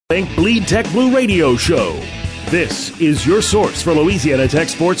Think Bleed Tech Blue Radio Show. This is your source for Louisiana Tech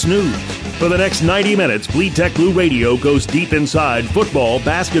sports news. For the next 90 minutes, Bleed Tech Blue Radio goes deep inside football,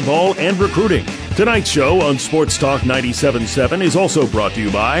 basketball, and recruiting. Tonight's show on Sports Talk 97.7 is also brought to you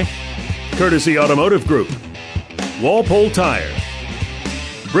by Courtesy Automotive Group, Walpole Tire,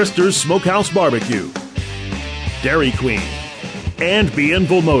 Brister's Smokehouse Barbecue, Dairy Queen, and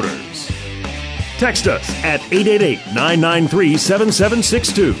Bienville Motors. Text us at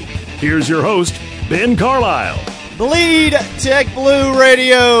 888-993-7762. Here's your host, Ben Carlisle. Bleed Tech Blue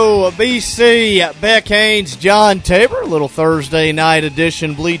Radio, BC, Beck Haynes, John Tabor. A little Thursday night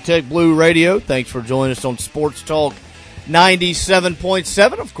edition, Bleed Tech Blue Radio. Thanks for joining us on Sports Talk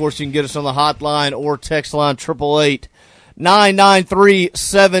 97.7. Of course, you can get us on the hotline or text line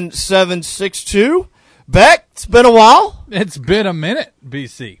 888-993-7762. Beck, it's been a while. It's been a minute,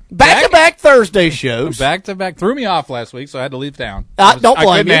 BC. Back-to-back Thursday shows. Back-to-back. Threw me off last week, so I had to leave town. Don't blame I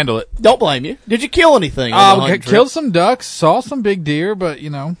couldn't you. handle it. Don't blame you. Did you kill anything? Killed some ducks, saw some big deer, but,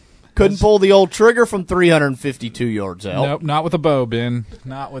 couldn't pull the old trigger from 352 yards out. Nope, not with a bow, Ben.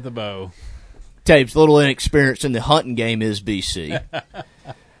 Not with a bow. Tape's a little inexperienced in the hunting game is BC.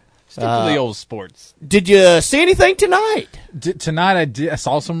 Stick to the old sports. Did you see anything tonight? Tonight I did. I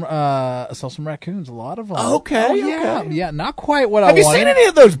saw some raccoons. A lot of them. Okay. Yeah. Not quite what I wanted. Have you seen any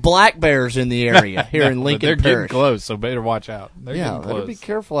of those black bears in the area here in Lincoln They're Parish? getting close, so better watch out. They're getting close. Better be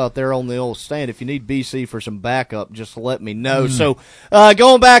careful out there on the old stand. If you need BC for some backup, just let me know. So,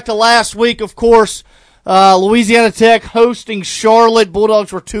 going back to last week, of course, Louisiana Tech hosting Charlotte.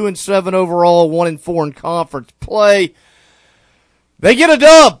 Bulldogs were 2-7 overall, 1-4 in conference play. They get a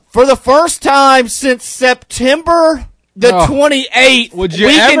dub for the first time since September the 28th. Would you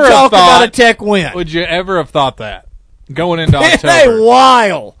we ever can talk have thought, about a Tech win. Would you ever have thought that going into It's October? a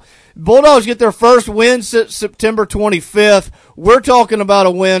while. Bulldogs get their first win since September 25th. We're talking about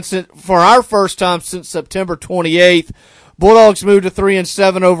a win for our first time since September 28th. Bulldogs moved to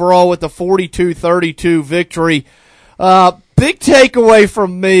 3-7 overall with a 42-32 victory. Big takeaway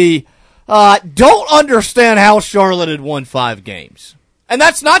from me. Don't understand how Charlotte had won 5 games. And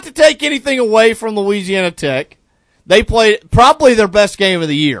that's not to take anything away from Louisiana Tech. They played probably their best game of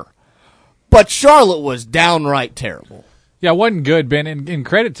the year. But Charlotte was downright terrible. Yeah, it wasn't good, Ben. And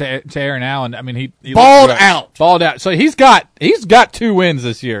credit to Aaron Allen. I mean, he balled out. Balled out. So he's got 2 wins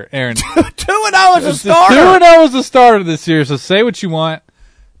this year, Aaron. 2-0 as a starter. 2-0 as a starter this year. So say what you want.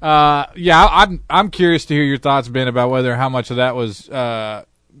 I'm curious to hear your thoughts, Ben, about how much of that was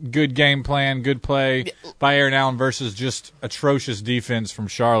good game plan, good play by Aaron Allen versus just atrocious defense from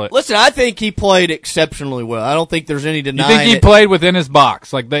Charlotte. Listen, I think he played exceptionally well. I don't think there's any denying it. You think he played within his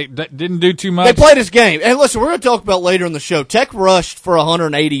box? Like they didn't do too much? They played his game. And listen, we're going to talk about later in the show. Tech rushed for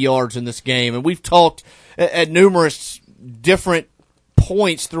 180 yards in this game, and we've talked at numerous different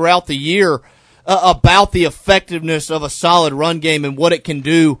points throughout the year about the effectiveness of a solid run game and what it can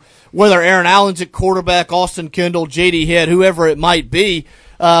do, whether Aaron Allen's at quarterback, Austin Kendall, J.D. Head, whoever it might be.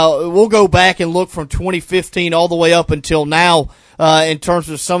 We'll go back and look from 2015 all the way up until now in terms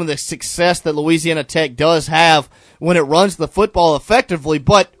of some of the success that Louisiana Tech does have when it runs the football effectively.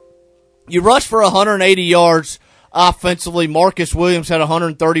 But you rush for 180 yards offensively. Marcus Williams had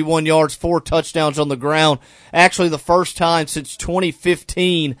 131 yards, 4 touchdowns on the ground. Actually, the first time since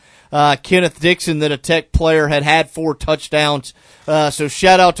 2015, Kenneth Dixon, that a Tech player had 4 touchdowns. So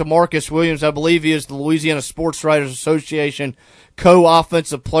shout out to Marcus Williams. I believe he is the Louisiana Sports Writers Association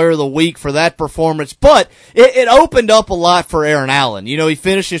co-offensive player of the week for that performance. But it opened up a lot for Aaron Allen. You know, he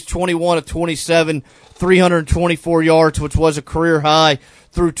finishes 21 of 27, 324 yards, which was a career high,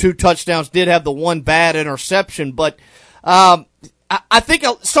 threw 2 touchdowns, did have the 1 bad interception. But I think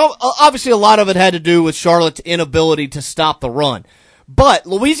obviously a lot of it had to do with Charlotte's inability to stop the run. But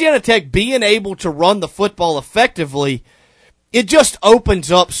Louisiana Tech being able to run the football effectively, it just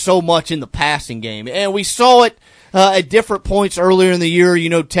opens up so much in the passing game. And we saw it at different points earlier in the year. You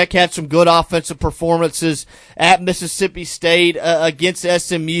know, Tech had some good offensive performances at Mississippi State, against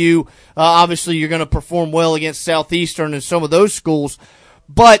SMU. Obviously, you're going to perform well against Southeastern and some of those schools.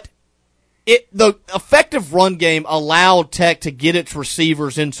 But the effective run game allowed Tech to get its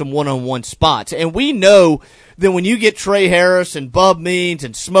receivers in some one-on-one spots. And we know that when you get Trey Harris and Bub Means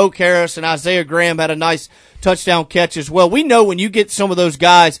and Smoke Harris and Isaiah Graham had a nice touchdown catch as well, we know when you get some of those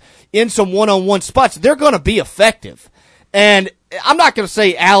guys in some one-on-one spots, they're going to be effective. And I'm not going to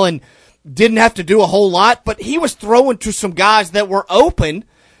say Allen didn't have to do a whole lot, but he was throwing to some guys that were open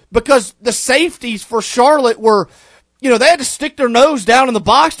because the safeties for Charlotte were, you know, they had to stick their nose down in the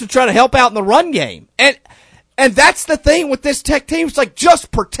box to try to help out in the run game. And that's the thing with this Tech team. It's like,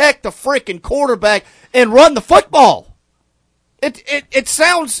 just protect the freaking quarterback and run the football. It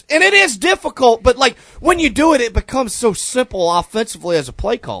sounds, and it is difficult, but like when you do it, it becomes so simple offensively as a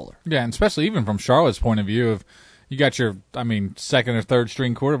play caller. Yeah, and especially even from Charlotte's point of view of you got your, second or third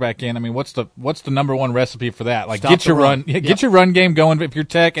string quarterback in. I mean, what's the number one recipe for that? Like, get your run game going if you're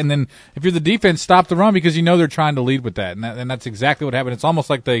Tech, and then if you're the defense, stop the run because you know they're trying to lead with that, and that's exactly what happened. It's almost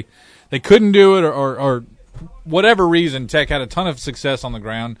like they couldn't do it, or whatever reason, Tech had a ton of success on the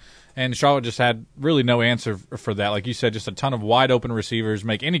ground. And Charlotte just had really no answer for that. Like you said, just a ton of wide-open receivers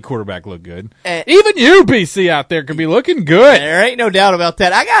make any quarterback look good. Even you, BC, out there could be looking good. There ain't no doubt about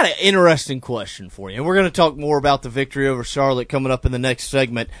that. I got an interesting question for you, and we're going to talk more about the victory over Charlotte coming up in the next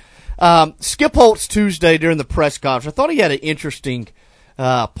segment. Skip Holtz Tuesday during the press conference, I thought he had an interesting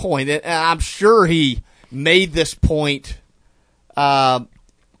point, and I'm sure he made this point in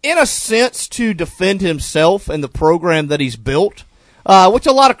a sense to defend himself and the program that he's built. Which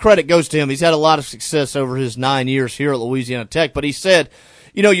a lot of credit goes to him. He's had a lot of success over his 9 years here at Louisiana Tech. But he said,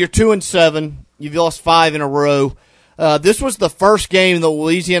 you're 2-7. You've lost 5 in a row. This was the first game that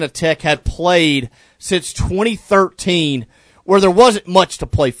Louisiana Tech had played since 2013 where there wasn't much to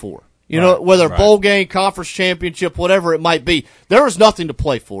play for. Whether bowl game, conference championship, whatever it might be, there was nothing to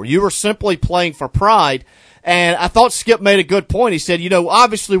play for. You were simply playing for pride. And I thought Skip made a good point. He said,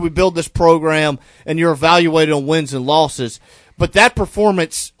 obviously we build this program and you're evaluated on wins and losses. But that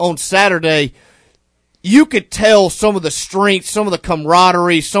performance on Saturday, you could tell some of the strength, some of the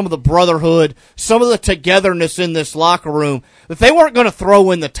camaraderie, some of the brotherhood, some of the togetherness in this locker room, that they weren't going to throw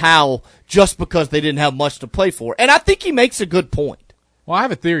in the towel just because they didn't have much to play for. And I think he makes a good point. Well, I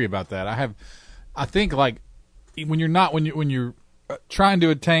have a theory about that. I think like when you're trying to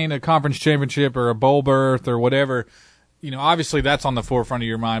attain a conference championship or a bowl berth or whatever, obviously that's on the forefront of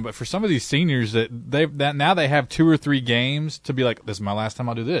your mind. But for some of these seniors that now they have 2 or 3 games to be like, this is my last time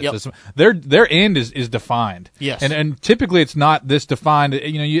I'll do this. Yep. Their end is defined. Yes. And typically it's not this defined.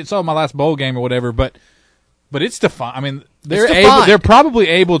 It's all my last bowl game or whatever, but it's defined. I mean, they're probably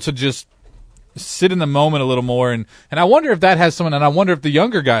able to just sit in the moment a little more. And I wonder if that has someone, and I wonder if the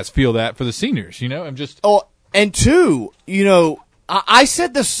younger guys feel that for the seniors, I'm just. Oh, and two, I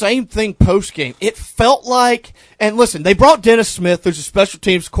said the same thing post-game. It felt like, and listen, they brought Dennis Smith, who's a special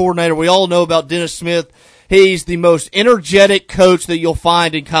teams coordinator. We all know about Dennis Smith. He's the most energetic coach that you'll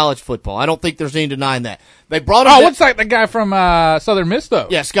find in college football. I don't think there's any denying that. They brought him. What's that? The guy from Southern Miss, though?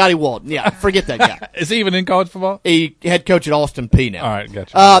 Yeah, Scotty Walden. Yeah, forget that guy. Is he even in college football? He head coach at Austin Peay now. All right,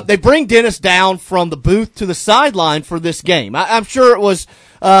 gotcha. They bring Dennis down from the booth to the sideline for this game. I'm sure it was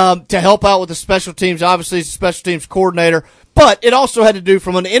to help out with the special teams. Obviously, he's a special teams coordinator. But it also had to do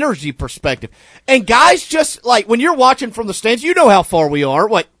from an energy perspective. And guys just, like, when you're watching from the stands, you know how far we are.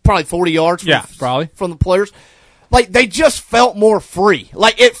 Probably 40 yards from the players. Like, they just felt more free.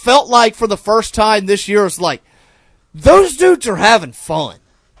 Like, it felt like for the first time this year, it's like, those dudes are having fun.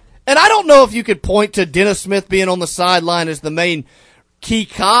 And I don't know if you could point to Dennis Smith being on the sideline as the main key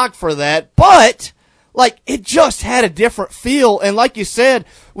cog for that, but like it just had a different feel. And like you said,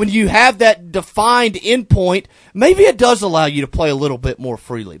 when you have that defined endpoint, maybe it does allow you to play a little bit more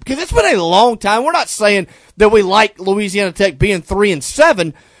freely. Because it's been a long time. We're not saying that we like Louisiana Tech being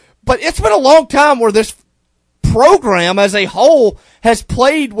 3-7, but it's been a long time where this program as a whole has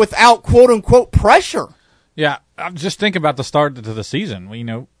played without quote-unquote pressure. Yeah, I'm just thinking about the start to the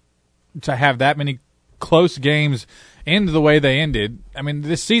season. To have that many close games end the way they ended. I mean,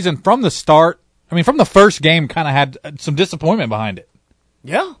 this season from the start, from the first game kind of had some disappointment behind it.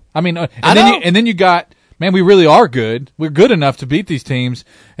 Yeah. And then you got, man, we really are good. We're good enough to beat these teams.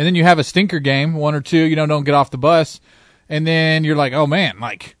 And then you have a stinker game, 1 or 2, don't get off the bus. And then you're like, oh man,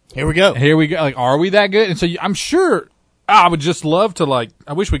 like, Here we go. Like, are we that good? And so I'm sure I would just love to, like,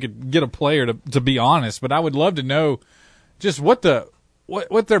 I wish we could get a player to be honest, but I would love to know just what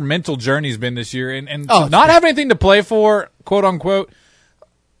their mental journey's been this year and not have anything to play for, quote unquote.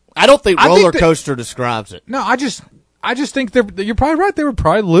 I don't think roller coaster describes it. No, I just think you're probably right. They were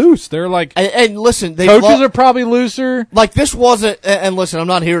probably loose. They're like, and listen, coaches are probably looser. Like this wasn't. And listen, I'm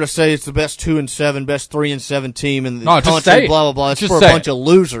not here to say it's the best 2-7, best 3-7 team in the country. Blah blah blah. It's for a bunch of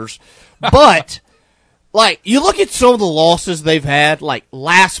losers. But like you look at some of the losses they've had, like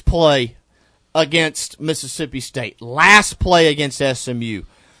last play against Mississippi State, last play against SMU,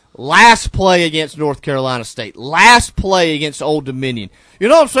 last play against North Carolina State, last play against Old Dominion. You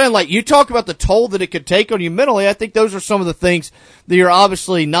know what I'm saying? Like, you talk about the toll that it could take on you mentally. I think those are some of the things that you're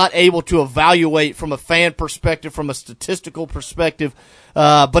obviously not able to evaluate from a fan perspective, from a statistical perspective.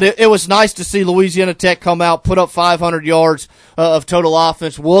 But it was nice to see Louisiana Tech come out, put up 500 yards of total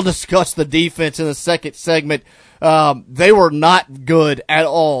offense. We'll discuss the defense in the second segment. They were not good at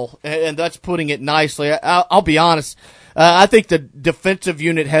all, and that's putting it nicely. I'll be honest. I think the defensive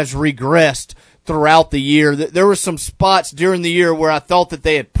unit has regressed throughout the year. There were some spots during the year where I thought that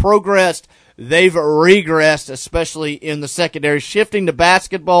they had progressed. They've regressed, especially in the secondary. Shifting to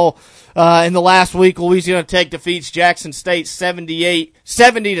basketball, in the last week, Louisiana Tech defeats Jackson State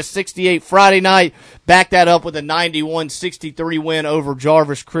 70-68 Friday night. Back that up with a 91-63 win over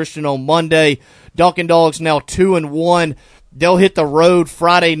Jarvis Christian on Monday. Dunkin' Dogs now 2-1. They'll hit the road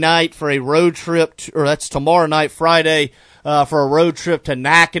Friday night for a road trip, or that's tomorrow night, Friday, for a road trip to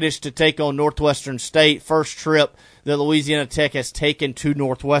Natchitoches to take on Northwestern State. First trip that Louisiana Tech has taken to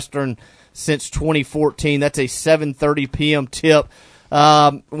Northwestern since 2014. That's a 7:30 p.m. tip.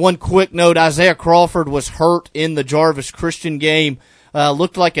 One quick note, Isaiah Crawford was hurt in the Jarvis Christian game.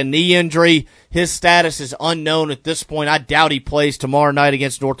 Looked like a knee injury. His status is unknown at this point. I doubt he plays tomorrow night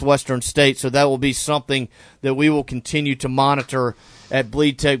against Northwestern State, so that will be something that we will continue to monitor at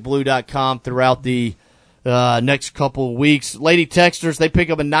BleedTechBlue.com throughout the next couple of weeks. Lady Texters, they pick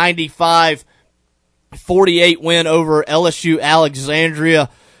up a 95-48 win over LSU Alexandria.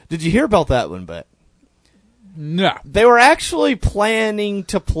 Did you hear about that one, Bet? No. They were actually planning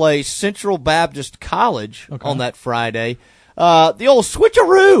to play Central Baptist College on that Friday. The old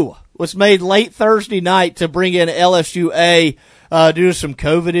switcheroo was made late Thursday night to bring in LSU-A due to some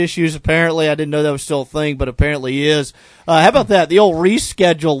COVID issues, apparently. I didn't know that was still a thing, but apparently is. How about that? The old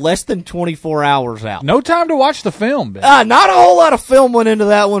reschedule less than 24 hours out. No time to watch the film, Ben. Not a whole lot of film went into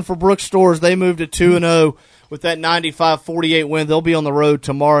that one for Brooks Stores. They moved to 2-0 with that 95-48 win. They'll be on the road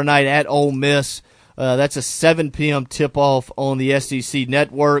tomorrow night at Ole Miss. That's a 7 p.m. tip-off on the SEC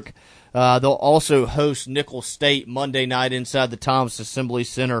Network. They'll also host Nicholls State Monday night inside the Thomas Assembly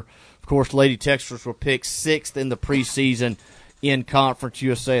Center. Of course, Lady Texters were picked 6th in the preseason in Conference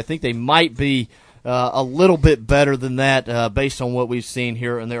USA. I think they might be a little bit better than that based on what we've seen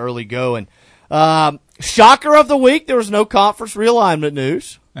here in the early going. Shocker of the week, there was no conference realignment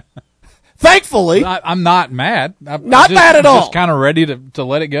news. Thankfully. I'm not mad. Not mad at all. I'm just kind of ready to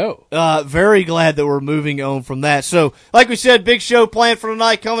let it go. Very glad that we're moving on from that. So, like we said, big show planned for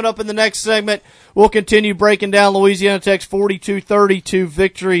tonight. Coming up in the next segment, we'll continue breaking down Louisiana Tech's 42-32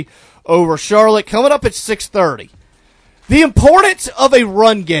 victory over Charlotte. Coming up at 6:30. The importance of a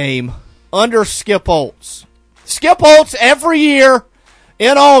run game under Skip Holtz. Skip Holtz, every year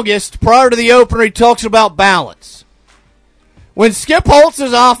in August, prior to the opener, he talks about balance. When Skip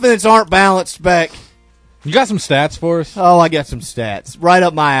Holtz's offense aren't balanced, Beck. You got some stats for us? Oh, I got some stats. Right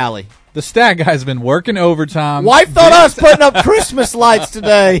up my alley. The stat guy's been working overtime. Wife thought I was putting up Christmas lights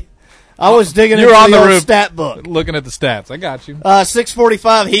today. I was digging into the old stat book. Looking at the stats. I got you.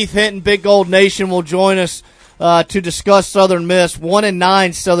 6:45, Heath Hinton, Big Gold Nation will join us to discuss Southern Miss.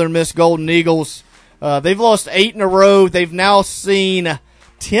 1-9 Southern Miss Golden Eagles. They've lost 8 in a row. They've now seen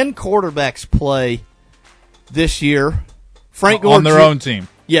 10 quarterbacks play this year. Frank Gore on their own team.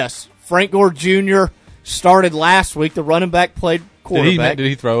 Yes. Frank Gore Jr. started last week. The running back played quarterback. Did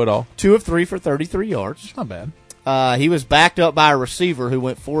he throw it all? 2 of 3 for 33 yards. It's not bad. He was backed up by a receiver who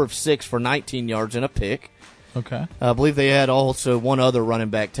went 4 of 6 for 19 yards and a pick. Okay. I believe they had also one other running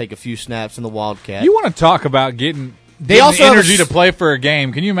back take a few snaps in the Wildcat. You want to talk about getting also energy to play for a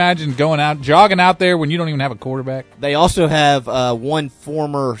game. Can you imagine jogging out there when you don't even have a quarterback? They also have one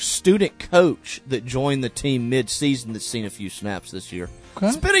former student coach that joined the team mid-season that's seen a few snaps this year. Okay.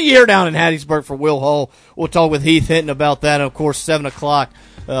 It's been a year down in Hattiesburg for Will Hull. We'll talk with Heath Hinton about that. And, of course, 7 o'clock,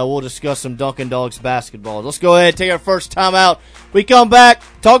 we'll discuss some Dunkin' Dogs basketball. Let's go ahead and take our first time out. We come back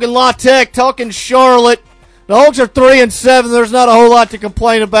talking La Tech, talking Charlotte. The Hogs are 3-7. There's not a whole lot to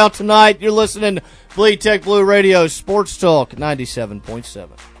complain about tonight. You're listening to Bleed Tech Blue Radio Sports Talk 97.7.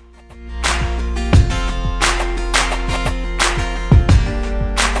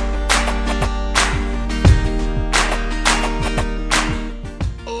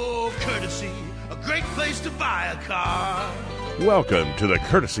 Oh, Courtesy, a great place to buy a car. Welcome to the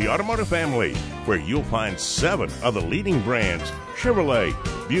Courtesy Automotive family, where you'll find 7 of the leading brands: Chevrolet,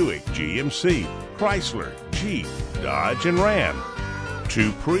 Buick, GMC, Chrysler, Jeep, Dodge, and Ram.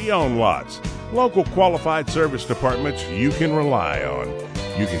 2 pre-owned lots. Local qualified service departments you can rely on.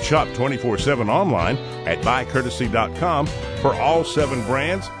 You can shop 24/7 online at buycourtesy.com for all 7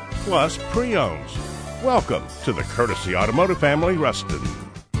 brands, plus pre-owns. Welcome to the Courtesy Automotive family, Ruston.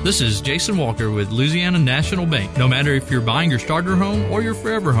 This is Jason Walker with Louisiana National Bank. No matter if you're buying your starter home or your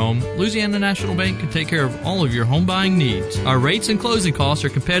forever home, Louisiana National Bank can take care of all of your home buying needs. Our rates and closing costs are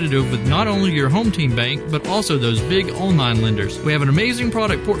competitive with not only your home team bank, but also those big online lenders. We have an amazing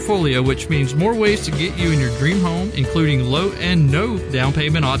product portfolio, which means more ways to get you in your dream home, including low and no down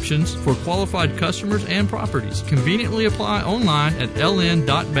payment options for qualified customers and properties. Conveniently apply online at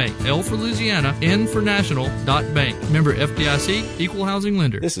ln.bank. L for Louisiana, N for national.bank. Member FDIC, Equal Housing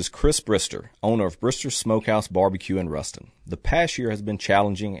Lender. This is Chris Brister, owner of Brister's Smokehouse Barbecue in Ruston. The past year has been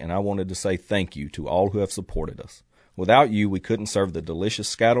challenging, and I wanted to say thank you to all who have supported us. Without you, we couldn't serve the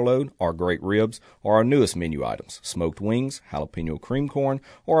delicious scatterload, our great ribs, or our newest menu items, smoked wings, jalapeno cream corn,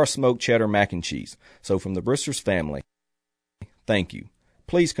 or our smoked cheddar mac and cheese. So from the Brister's family, thank you.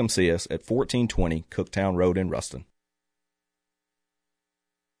 Please come see us at 1420 Cooktown Road in Ruston.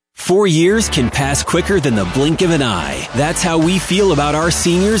 4 years can pass quicker than the blink of an eye. That's how we feel about our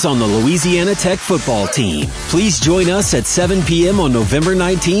seniors on the Louisiana Tech football team. Please join us at 7 p.m. on November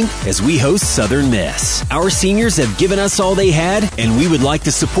 19th as we host Southern Miss. Our seniors have given us all they had, and we would like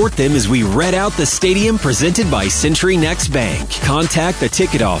to support them as we red out the stadium presented by Century Next Bank. Contact the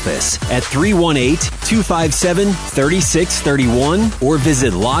ticket office at 318-257-3631 or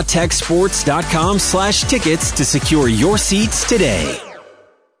visit lawtechsports.com/tickets to secure your seats today.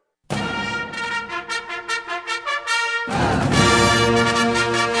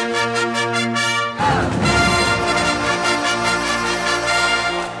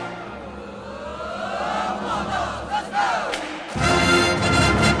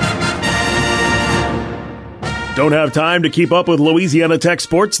 Don't have time to keep up with Louisiana Tech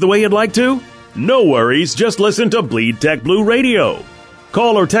sports the way you'd like to? No worries, just listen to Bleed Tech Blue Radio.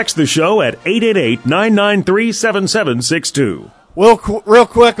 Call or text the show at 888-993-7762. Well, real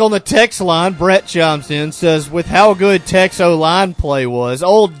quick on the text line, Brett chimes in, says, with how good Tech's O-line play was,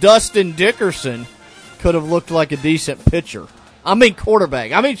 old Dustin Dickerson could have looked like a decent pitcher. I mean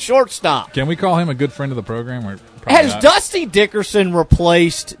quarterback. I mean shortstop. Can we call him a good friend of the program? Or Has not? Dusty Dickerson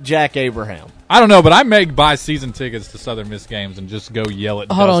replaced Jack Abraham? I don't know, but I may buy season tickets to Southern Miss games and just go yell at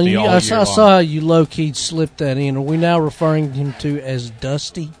Dusty all year long. I saw how you low-key slipped that in. Are we now referring him to as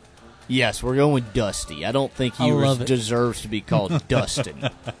Dusty? Yes, we're going with Dusty. I don't think he deserves to be called Dustin.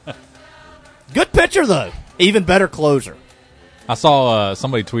 Good pitcher, though. Even better closer. I saw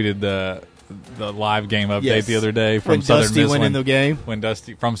somebody tweeted the live game update the other day from Southern Dusty Miss winning the game. When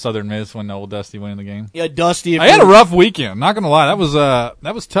Dusty from Southern Miss when old Dusty winning the game. Yeah, Dusty. I had a rough weekend. Not gonna lie, that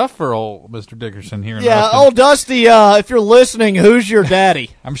was tough for old Mr. Dickerson here in Ruston. Old Dusty. If you're listening, who's your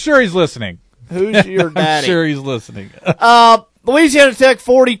daddy? I'm sure he's listening. Who's your daddy? I'm sure he's listening. Louisiana Tech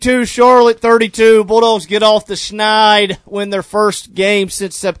 42, Charlotte 32. Bulldogs get off the schneid, win their first game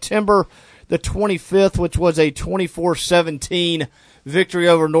since September the 25th, which was a 24-17 victory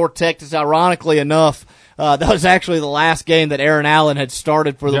over North Texas. Ironically enough, that was actually the last game that Aaron Allen had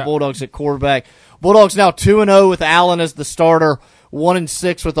started for the Bulldogs at quarterback. Bulldogs now 2-0 with Allen as the starter,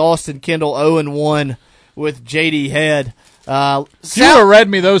 1-6 with Austin Kendall, 0-1 with J.D. Head. You would have read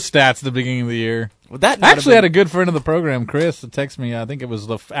me those stats at the beginning of the year. I actually had a good friend of the program, Chris, that texted me. I think it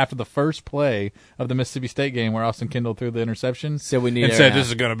was after the first play of the Mississippi State game where Austin Kendall threw the interception. Said this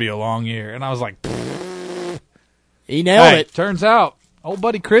is going to be a long year, and I was like, he nailed it. Turns out, old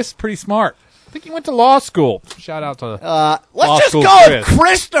buddy Chris, pretty smart. I think he went to law school. Shout out to let's just call him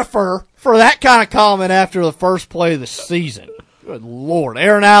Christopher for that kind of comment after the first play of the season. Good Lord.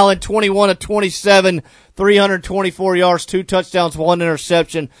 Aaron Allen, 21-27, 324 yards, 2 touchdowns, 1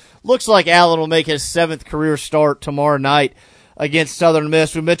 interception. Looks like Allen will make his 7th career start tomorrow night against Southern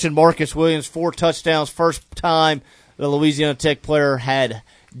Miss. We mentioned Marcus Williams, 4 touchdowns. First time the Louisiana Tech player had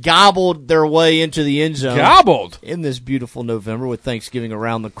gobbled their way into the end zone. Gobbled? In this beautiful November with Thanksgiving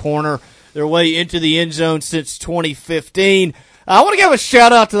around the corner. Their way into the end zone since 2015. I want to give a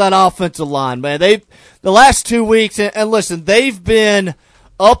shout-out to that offensive line, man. The last 2 weeks, and listen, they've been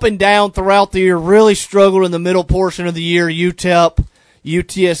up and down throughout the year, really struggled in the middle portion of the year. UTEP,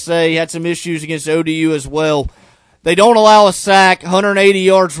 UTSA had some issues against ODU as well. They don't allow a sack, 180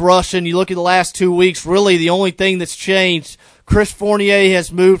 yards rushing. You look at the last 2 weeks, really the only thing that's changed, Chris Fournier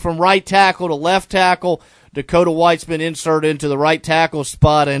has moved from right tackle to left tackle. Dakota White's been inserted into the right tackle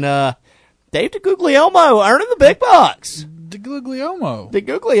spot, and Dave DeGuglielmo earning the big bucks.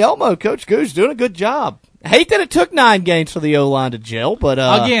 DeGuglielmo, Coach Goose doing a good job. I hate that it took 9 games for the O-line to gel, but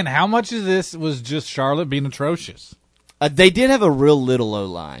again, how much of this was just Charlotte being atrocious? They did have a real little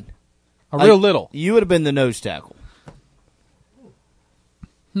O-line. Real little. You would have been the nose tackle.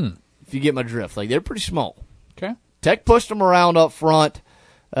 If you get my drift. Like, they're pretty small. Okay. Tech pushed them around up front.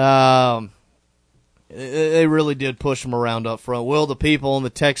 They really did push them around up front. Will, the people on the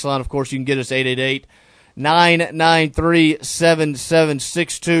text line, of course, you can get us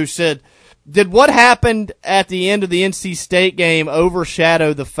 888-993-7762 said, did what happened at the end of the NC State game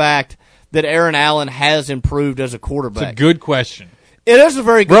overshadow the fact that Aaron Allen has improved as a quarterback? It's a good question. It is a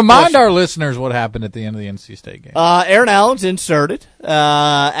very good Remind question. our listeners what happened at the end of the NC State game. Aaron Allen's inserted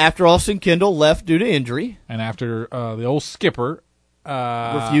after Austin Kendall left due to injury. And after the old skipper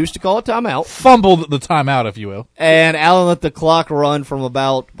Refused to call a timeout. fumbled the timeout, if you will. And Allen let the clock run from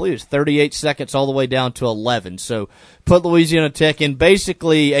about, I believe it was 38 seconds all the way down to 11. So put Louisiana Tech in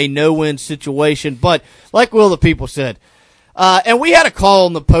basically a no-win situation. But like Will the People said, and we had a call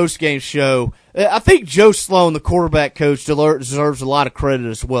on the post-game show. I think Joe Sloan, the quarterback coach, deserves a lot of credit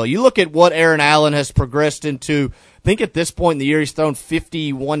as well. You look at what Aaron Allen has progressed into. I think at this point in the year he's thrown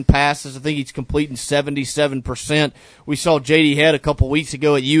 51 passes. I think he's completing 77%. We saw J.D. Head a couple weeks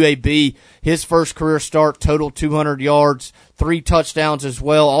ago at UAB. His first career start, total 200 yards, 3 touchdowns as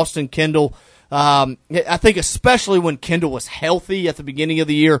well. Austin Kendall, I think especially when Kendall was healthy at the beginning of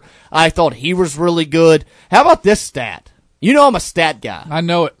the year, I thought he was really good. How about this stat? You know I'm a stat guy. I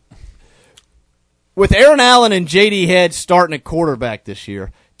know it. With Aaron Allen and J.D. Head starting at quarterback this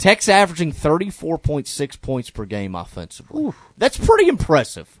year, Tech's averaging 34.6 points per game offensively. Oof. That's pretty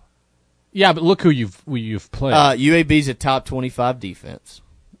impressive. Yeah, but look who you've played. UAB's a top 25 defense,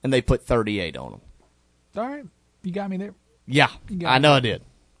 and they put 38 on them. All right. You got me there. Yeah, I know I did.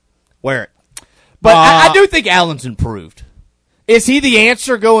 Wear it. But I do think Allen's improved. Is he the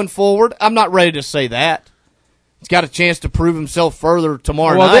answer going forward? I'm not ready to say that. He's got a chance to prove himself further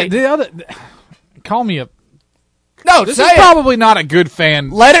tomorrow night. Call me a... No, this say is it. probably not a good fan.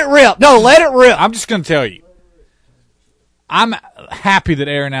 Let it rip. No, let it rip. I'm just going to tell you. I'm happy that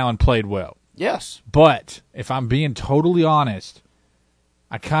Aaron Allen played well. Yes. But if I'm being totally honest,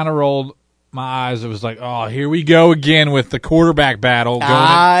 I kind of rolled my eyes. It was like, oh, here we go again with the quarterback battle.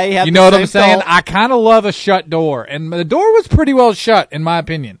 You know what I'm saying? I kind of love a shut door. And the door was pretty well shut, in my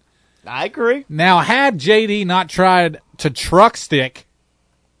opinion. I agree. Now, had JD not tried to truck stick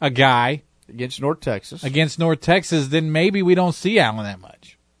a guy against North Texas, then maybe we don't see Allen that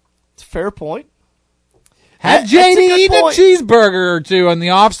much. It's a fair point. Had JD eaten a cheeseburger or two in the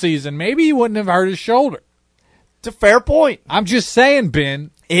offseason, maybe he wouldn't have hurt his shoulder. It's a fair point. I'm just saying,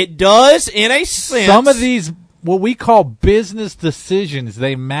 Ben. It does, in a sense. Some of these, what we call business decisions,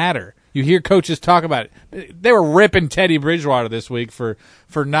 they matter. You hear coaches talk about it. They were ripping Teddy Bridgewater this week for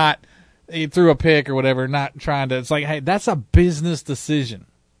not, he threw a pick or whatever, not trying to. It's like, hey, that's a business decision.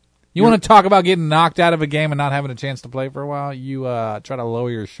 You want to talk about getting knocked out of a game and not having a chance to play for a while? You try to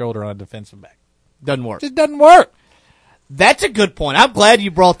lower your shoulder on a defensive back. Doesn't work. It doesn't work. That's a good point. I'm glad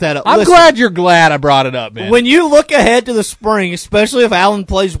you brought that up. I'm glad you're glad I brought it up, man. When you look ahead to the spring, especially if Allen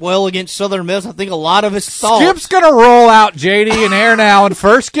plays well against Southern Miss, I think a lot of his thoughts. Skip's going to roll out JD and Aaron Allen.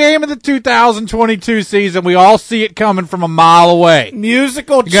 First game of the 2022 season. We all see it coming from a mile away.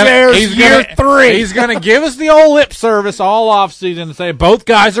 Musical chairs, year 3. He's going to give us the old lip service all offseason and say both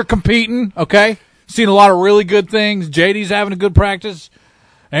guys are competing, okay? Seen a lot of really good things. JD's having a good practice.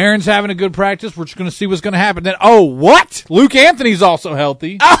 Aaron's having a good practice. We're just going to see what's going to happen. Then, what? Luke Anthony's also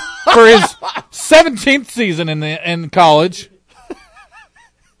healthy for his 17th season in college.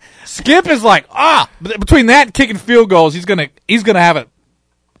 Skip is like, between that and kicking field goals, he's going to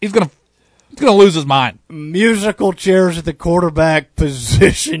lose his mind. Musical chairs at the quarterback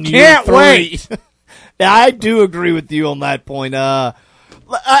position. Can't wait. I do agree with you on that point.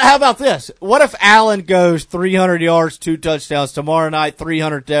 How about this? What if Allen goes 300 yards, 2 touchdowns tomorrow night,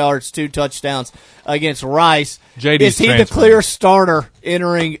 300 yards, 2 touchdowns against Rice? JD's Is he the clear starter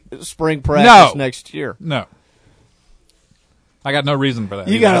entering spring practice next year? No. I got no reason for that.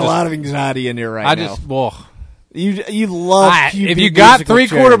 You got a lot of anxiety in here now. You love if you got 3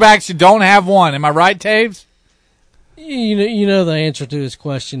 quarterbacks, you don't have one. Am I right, Taves? You know the answer to his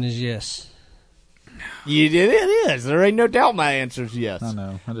question is yes. It is. There ain't no doubt my answer is yes. I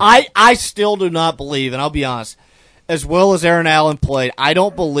know. I still do not believe, and I'll be honest, as well as Aaron Allen played, I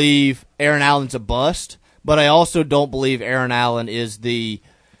don't believe Aaron Allen's a bust, but I also don't believe Aaron Allen is the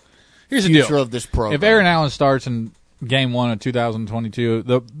future of this program. If Aaron Allen starts in game 1 of 2022,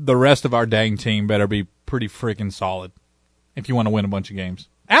 the rest of our dang team better be pretty freaking solid if you want to win a bunch of games.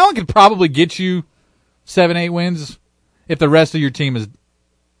 Allen could probably get you 7-8 wins if the rest of your team is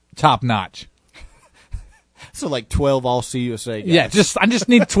top notch. So like 12 all CUSA guys. Yeah, I just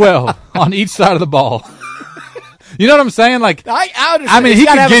need 12 on each side of the ball. You know what I'm saying? Like I mean, he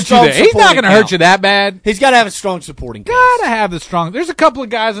could get you there. He's not going to hurt you that bad. He's got to have a strong supporting cast. Got to have the strong. There's a couple of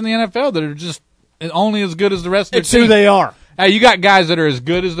guys in the NFL that are just only as good as the rest of their team. It's who they are. Hey, you got guys that are as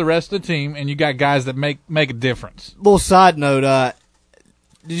good as the rest of the team, and you got guys that make a difference. Little side note,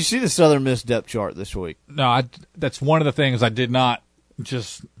 did you see the Southern Miss depth chart this week? No, that's one of the things I did not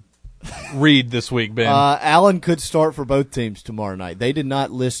just read this week, Ben. Allen could start for both teams tomorrow night. They did not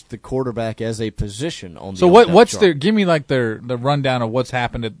list the quarterback as a position on the so what's their? Give me like the rundown of what's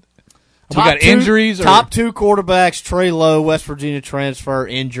happened. We got injuries. Top two quarterbacks: Trey Lowe, West Virginia transfer,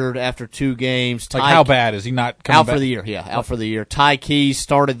 injured after 2 games. Like how bad is he not coming out back? for the year? Yeah, out for the year. Ty Keys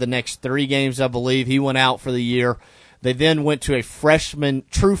started the next 3 games, I believe. He went out for the year. They then went to a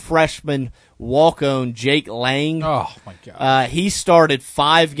true freshman walk-on, Jake Lang. Oh my God! He started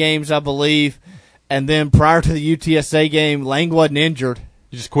 5 games, I believe, and then prior to the UTSA game, Lang wasn't injured.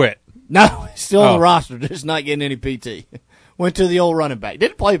 You just quit. No, he's still on the roster, just not getting any PT. Went to the old running back.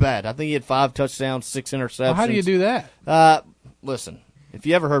 Didn't play bad. I think he had 5 touchdowns, 6 interceptions. Well, how do you do that? Listen, if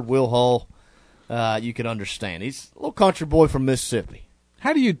you ever heard Will Hull, you could understand. He's a little country boy from Mississippi.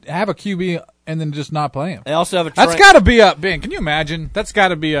 How do you have a QB and then just not play him? They also have a. That's got to be a Ben. Can you imagine? That's got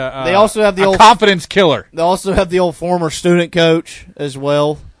to be a. They also have the old confidence killer. They also have the old former student coach as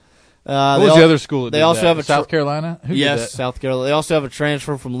well. What was the other school? That they did also that? have a South Carolina. Who did that? South Carolina. They also have a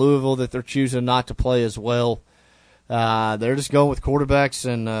transfer from Louisville that they're choosing not to play as well. They're just going with quarterbacks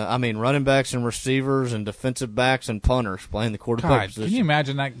and running backs and receivers and defensive backs and punters playing the quarterback position. Can you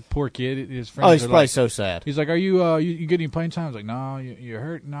imagine that poor kid? His friends. Oh, he's probably so sad. He's like, "Are you you getting playing time?" I was like, "No, you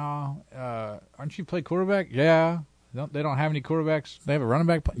hurt? No, aren't you play quarterback? Yeah, they don't have any quarterbacks. They have a running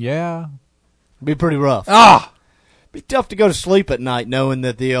back. Yeah, Be pretty rough. Be tough to go to sleep at night knowing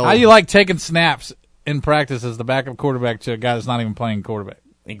that the old. How do you like taking snaps in practice as the backup quarterback to a guy that's not even playing quarterback?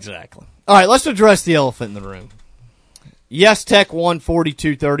 Exactly. All right, let's address the elephant in the room. Yes, Tech won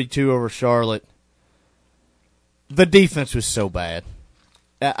 42-32 over Charlotte. The defense was so bad.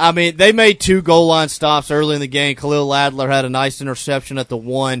 I mean, they made 2 goal line stops early in the game. Khalil Ladler had a nice interception at the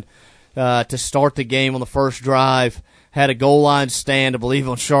 1 to start the game on the first drive. Had a goal line stand, I believe,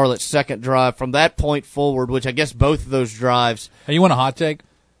 on Charlotte's second drive. From that point forward, which I guess both of those drives. Hey, you want a hot take?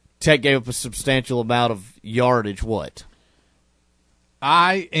 Tech gave up a substantial amount of yardage. What?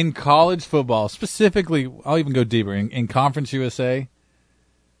 In college football, specifically, I'll even go deeper, in Conference USA,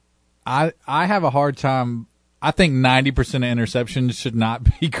 I have a hard time. I think 90% of interceptions should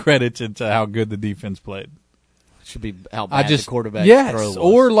not be credited to how good the defense played. It should be how bad the quarterback throw was.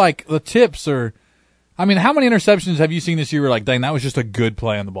 Or like the tips or I mean, how many interceptions have you seen this year where like, dang, that was just a good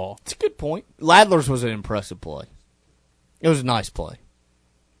play on the ball? It's a good point. Ladler's was an impressive play. It was a nice play.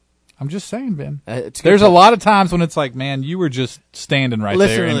 I'm just saying, Ben. There's a lot of times when it's like, man, you were just standing right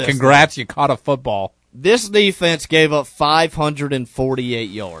there, and congrats, you caught a football. This defense gave up 548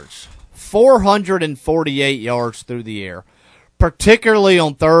 yards. 448 yards through the air, particularly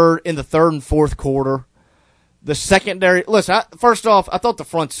in the third and fourth quarter. The secondary, listen, first off, I thought the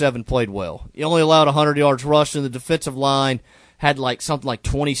front 7 played well. You only allowed 100 yards rushing. The defensive line had something like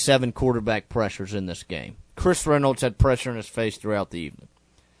 27 quarterback pressures in this game. Chris Reynolds had pressure in his face throughout the evening.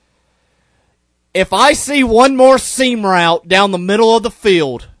 If I see one more seam route down the middle of the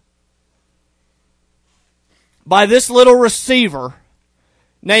field by this little receiver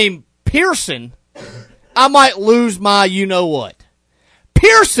named Pearson, I might lose my you-know-what.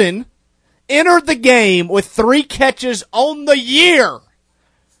 Pearson entered the game with 3 catches on the year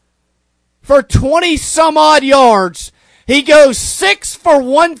for 20-some-odd yards. He goes 6 for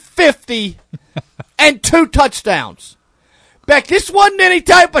 150 and 2 touchdowns. Beck, this wasn't any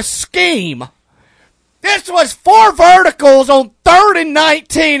type of scheme. This was 4 verticals on 3rd and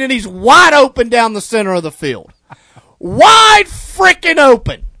 19, and he's wide open down the center of the field. Wide freaking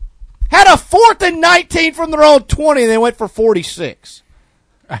open. Had a 4th and 19 from their own 20, and they went for 46.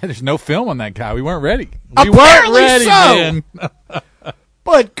 There's no film on that guy. We weren't ready. Apparently we weren't ready, so. man.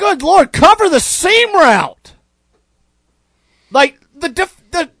 But good Lord, cover the seam route. Like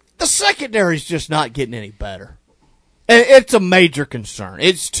the secondary's just not getting any better. It's a major concern.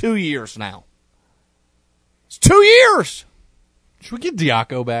 It's 2 years now. It's 2 years. Should we get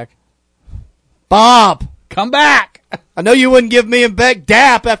Diaco back? Bob, come back. I know you wouldn't give me and Beck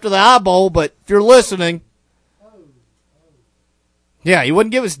dap after the eyeball, but if you're listening. Yeah, he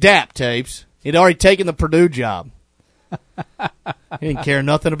wouldn't give us dap tapes. He'd already taken the Purdue job. He didn't care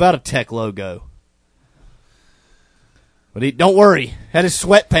nothing about a Tech logo. But don't worry, had his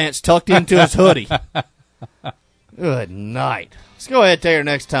sweatpants tucked into his hoodie. Good night. Let's go ahead and take our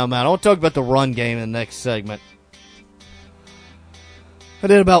next time out. I want to talk about the run game in the next segment. I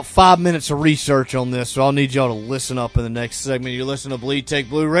did about 5 minutes of research on this, so I'll need y'all to listen up in the next segment. You're listening to Bleed Tech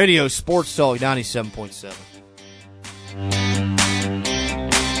Blue Radio, Sports Talk 97.7.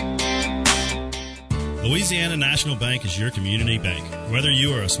 Louisiana National Bank is your community bank. Whether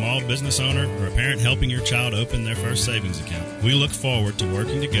you are a small business owner or a parent helping your child open their first savings account, we look forward to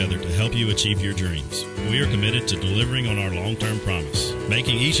working together to help you achieve your dreams. We are committed to delivering on our long-term promise,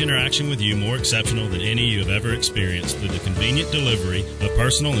 making each interaction with you more exceptional than any you have ever experienced through the convenient delivery of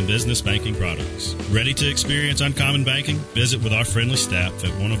personal and business banking products. Ready to experience uncommon banking? Visit with our friendly staff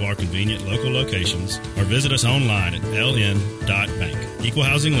at one of our convenient local locations or visit us online at ln.bank. Equal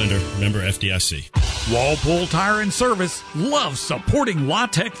housing lender, member FDIC. Walpole Tire and Service loves supporting La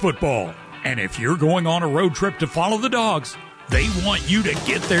Tech football. And if you're going on a road trip to follow the Dogs, they want you to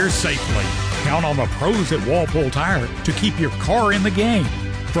get there safely. Count on the pros at Walpole Tire to keep your car in the game.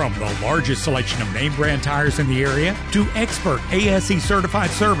 From the largest selection of name brand tires in the area to expert ASE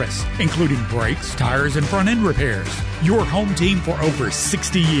certified service, including brakes, tires, and front end repairs. Your home team for over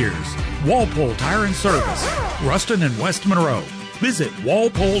 60 years. Walpole Tire and Service, Ruston and West Monroe. Visit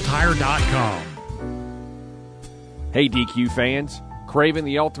walpoletire.com. Hey DQ fans, craving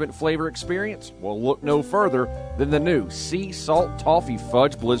the ultimate flavor experience? Well, look no further than the new Sea Salt Toffee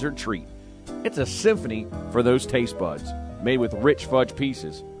Fudge Blizzard Treat. It's a symphony for those taste buds, made with rich fudge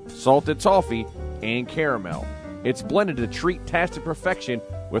pieces, salted toffee, and caramel. It's blended to treat-tastic perfection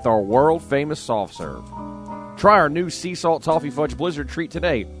with our world-famous soft serve. Try our new Sea Salt Toffee Fudge Blizzard Treat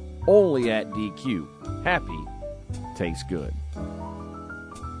today, only at DQ. Happy tastes good.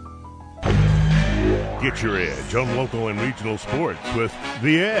 Get your edge on local and regional sports with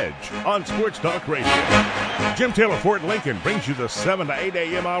The Edge on Sports Talk Radio. Jim Taylor Ford Lincoln brings you the 7 to 8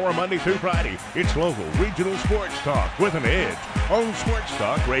 a.m. hour Monday through Friday. It's local regional sports talk with an edge on Sports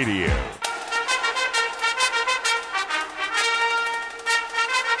Talk Radio.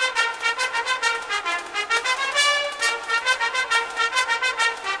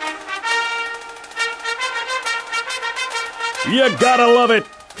 You gotta love it.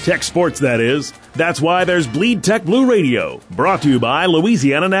 Tech sports, that is. That's why there's Bleed Tech Blue Radio, brought to you by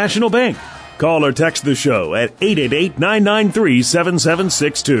Louisiana National Bank. Call or text the show at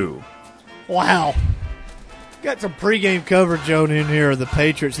 888-993-7762. Wow. Got some pregame coverage on in here of the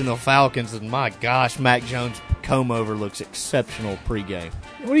Patriots and the Falcons, and my gosh, Mac Jones' comb-over looks exceptional pregame.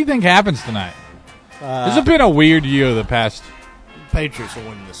 What do you think happens tonight? This has been a weird year the past. Patriots are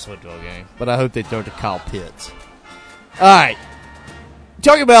winning this football game, but I hope they throw it to Kyle Pitts. All right.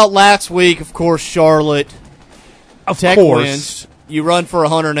 Talking about last week, of course, Charlotte. Tech wins. You run for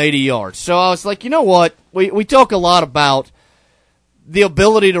 180 yards. So I was like, you know what? We talk a lot about the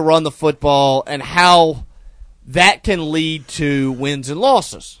ability to run the football and how that can lead to wins and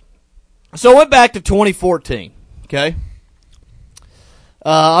losses. So I went back to 2014, okay?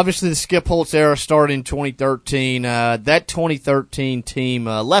 Obviously, the Skip Holtz era started in 2013. That 2013 team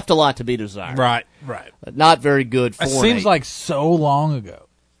left a lot to be desired. Right. Not very good. It seems like so long ago.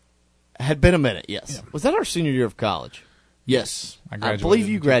 Had been a minute, yes. Yeah. Was that our senior year of college? Yes. I believe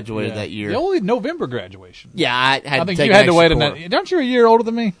you graduated that year. The only November graduation. Yeah, I think you had to wait a minute. Aren't you a year older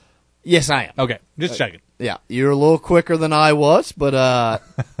than me? Yes, I am. Okay, just checking. Yeah, you're a little quicker than I was, but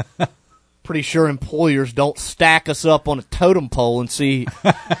pretty sure employers don't stack us up on a totem pole and see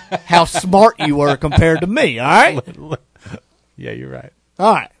how smart you were compared to me, all right? Yeah, you're right.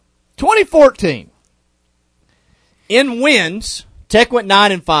 All right. 2014. In wins, Tech went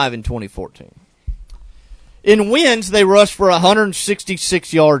 9-5 in 2014. In wins, they rushed for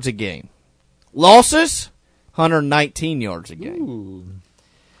 166 yards a game. Losses, 119 yards a game. Ooh.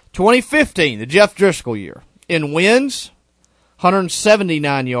 2015, the Jeff Driscoll year. In wins,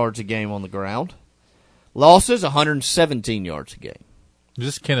 179 yards a game on the ground. Losses, 117 yards a game. Is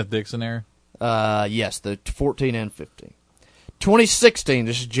this Kenneth Dixon era? Yes, the 14 and 15. 2016,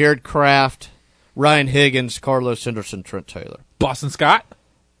 this is Jared Kraft, Ryan Higgins, Carlos Henderson, Trent Taylor. Boston Scott?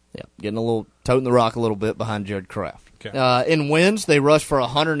 Yeah, getting a little, toting the rock a little bit behind Jared Kraft. Okay. In wins, they rushed for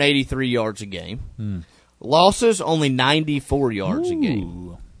 183 yards a game. Losses, only 94 yards a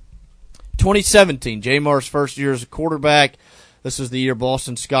game. 2017, Jamar's first year as a quarterback. This is the year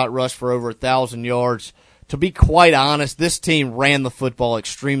Boston Scott rushed for over 1,000 yards. To be quite honest, this team ran the football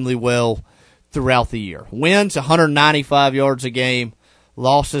extremely well throughout the year. Wins, 195 yards a game.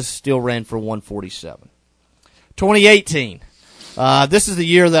 Losses, still ran for 147. 2018, this is the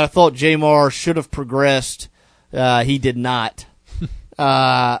year that I thought Jamar should have progressed. He did not.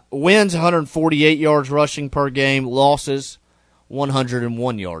 Wins, 148 yards rushing per game. Losses,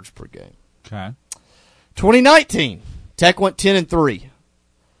 101 yards per game. Okay. 2019, Tech went 10-3.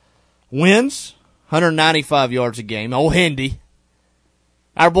 Wins, 195 yards a game. Oh, Hendy.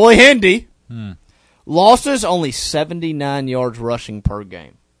 Our boy Hendy. Losses, only 79 yards rushing per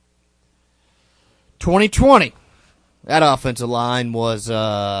game. 2020, that offensive line was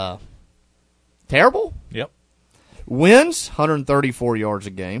Terrible? Yep. Wins, 134 yards a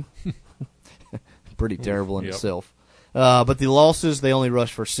game. Pretty terrible in itself. But the losses, they only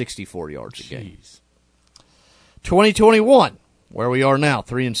rushed for 64 yards a game. 2021, where we are now,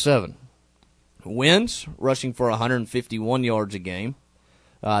 3-7. Wins, rushing for 151 yards a game.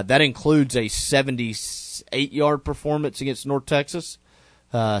 That includes a 78-yard performance against North Texas.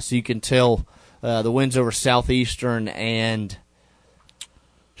 So you can tell the wins over Southeastern and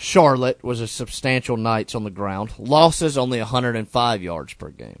Charlotte was a substantial nights on the ground. Losses, only 105 yards per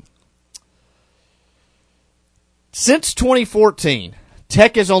game. Since 2014,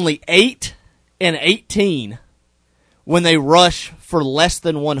 Tech is only 8-18 when they rush for less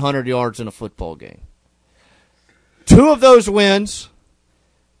than 100 yards in a football game. 2 of those wins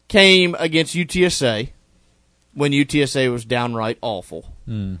came against UTSA when UTSA was downright awful.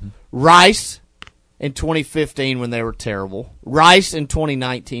 Mm-hmm. Rice in 2015 when they were terrible. Rice in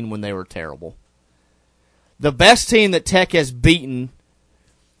 2019 when they were terrible. The best team that Tech has beaten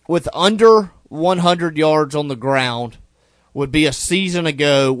with under 100 yards on the ground would be a season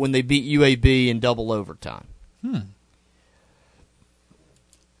ago when they beat UAB in double overtime.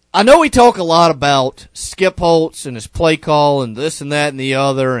 I know we talk a lot about Skip Holtz and his play call and this and that and the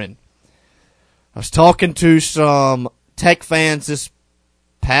other, and I was talking to some Tech fans this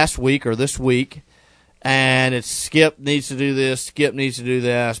past week or this week, and it's Skip needs to do this, Skip needs to do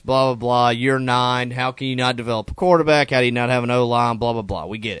this, blah, blah, blah, year 9, how can you not develop a quarterback, how do you not have an O-line, blah, blah, blah.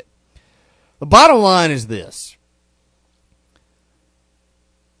 We get it. The bottom line is this.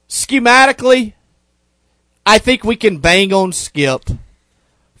 Schematically, I think we can bang on Skip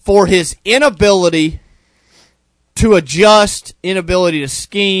for his inability to adjust, inability to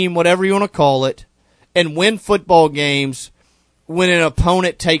scheme, whatever you want to call it, and win football games when an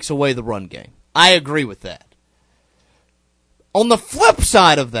opponent takes away the run game. I agree with that. On the flip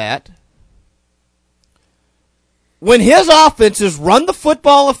side of that, when his offenses run the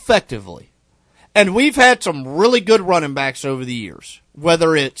football effectively, and we've had some really good running backs over the years,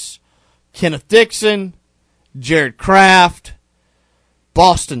 whether it's Kenneth Dixon, Jared Kraft,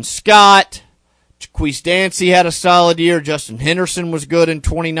 Boston Scott, Jaquise Dancy had a solid year, Justin Henderson was good in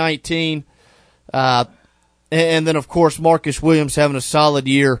 2019, and then, of course, Marcus Williams having a solid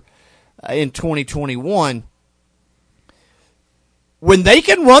year in 2021. When they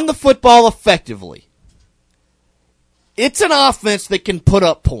can run the football effectively, it's an offense that can put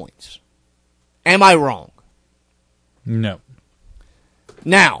up points. Am I wrong? No.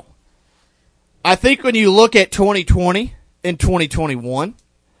 Now, I think when you look at 2020 and 2021,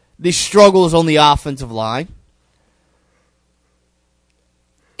 the struggles on the offensive line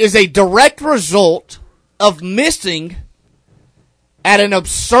is a direct result of missing at an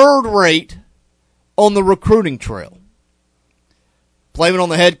absurd rate on the recruiting trail. Blame it on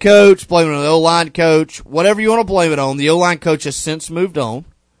the head coach, blame it on the O-line coach, whatever you want to blame it on. The O-line coach has since moved on,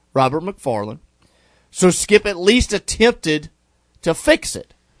 Robert McFarland. So Skip at least attempted to fix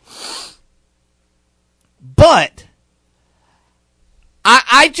it. But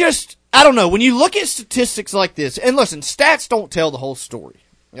I don't know. When you look at statistics like this, and listen, stats don't tell the whole story.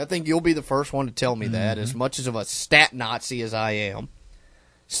 I think you'll be the first one to tell me that, as much as of a stat Nazi as I am.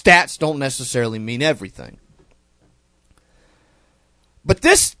 Stats don't necessarily mean everything. But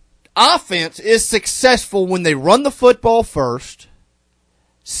this offense is successful when they run the football first,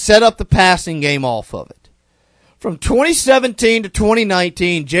 set up the passing game off of it. From 2017 to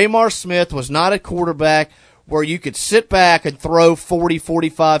 2019, Jamar Smith was not a quarterback where you could sit back and throw 40,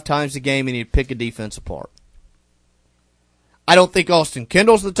 45 times a game and he'd pick a defense apart. I don't think Austin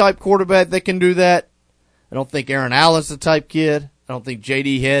Kendall's the type quarterback that can do that. I don't think Aaron Allen's the type kid. I don't think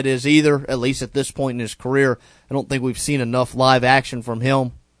J.D. Head is either, at least at this point in his career. I don't think we've seen enough live action from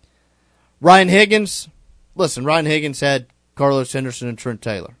him. Ryan Higgins, listen, Ryan Higgins had Carlos Henderson and Trent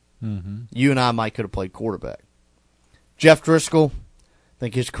Taylor. Mm-hmm. You and I might could have played quarterback. Jeff Driscoll, I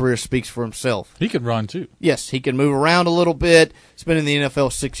think his career speaks for himself. He could run, too. Yes, he can move around a little bit. He's been in the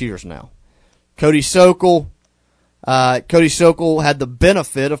NFL 6 years now. Cody Sokol had the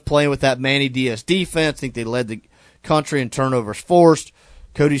benefit of playing with that Manny Diaz defense. I think they led the country in turnovers forced.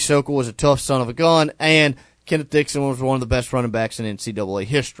 Cody Sokol was a tough son of a gun, and Kenneth Dixon was one of the best running backs in NCAA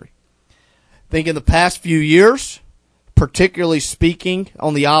history. I think in the past few years, particularly speaking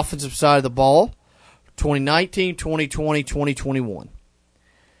on the offensive side of the ball, 2019, 2020, 2021.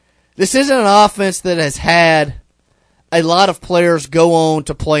 This isn't an offense that has had a lot of players go on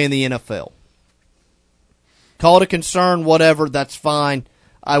to play in the NFL. Call it a concern, whatever, that's fine.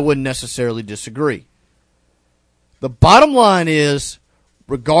 I wouldn't necessarily disagree. The bottom line is,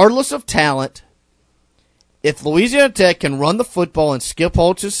 regardless of talent, if Louisiana Tech can run the football in Skip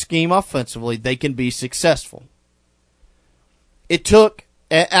Holtz's scheme offensively, they can be successful. It took,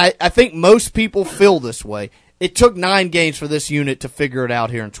 I think most people feel this way, it took 9 games for this unit to figure it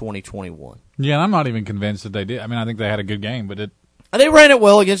out here in 2021. Yeah, and I'm not even convinced that they did. I mean, I think they had a good game, but they ran it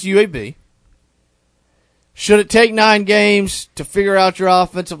well against UAB. Should it take 9 games to figure out your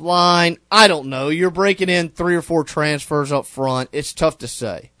offensive line? I don't know. You're breaking in 3 or 4 transfers up front. It's tough to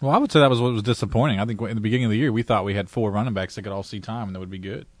say. Well, I would say that was what was disappointing. I think in the beginning of the year, we thought we had 4 running backs that could all see time and that would be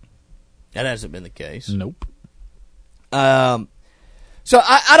good. That hasn't been the case. Nope. So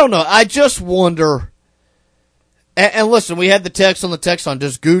I don't know. I just wonder. And listen, we had the text on the text line.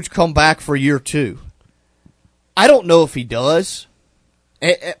 Does Gooch come back for year 2? I don't know if he does.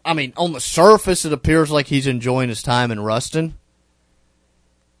 I mean, on the surface, it appears like he's enjoying his time in Ruston.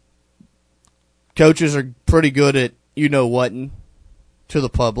 Coaches are pretty good at you-know-whatting to the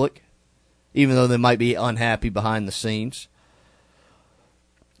public, even though they might be unhappy behind the scenes.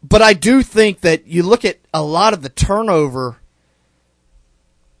 But I do think that you look at a lot of the turnover,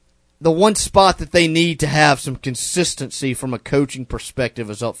 the one spot that they need to have some consistency from a coaching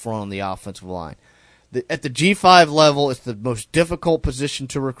perspective is up front on the offensive line. At the G5 level, it's the most difficult position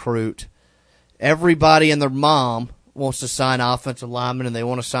to recruit. Everybody and their mom wants to sign offensive linemen, and they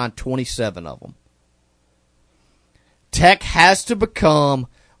want to sign 27 of them. Tech has to become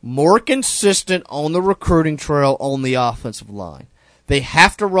more consistent on the recruiting trail on the offensive line. They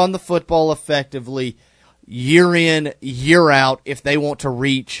have to run the football effectively year in, year out if they want to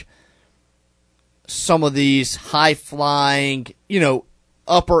reach some of these high-flying,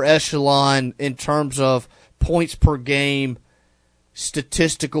 upper echelon in terms of points per game,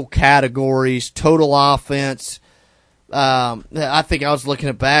 statistical categories, total offense. I think I was looking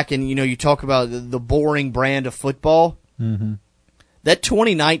at back, and you talk about the boring brand of football. Mm-hmm. That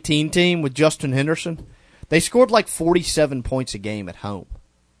 2019 team with Justin Henderson, they scored like 47 points a game at home.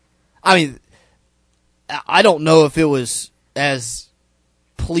 I mean, I don't know if it was as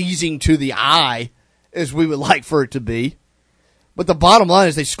pleasing to the eye as we would like for it to be. But the bottom line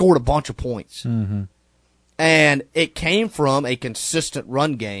is they scored a bunch of points. Mm-hmm. And it came from a consistent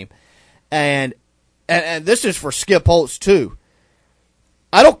run game. And this is for Skip Holtz, too.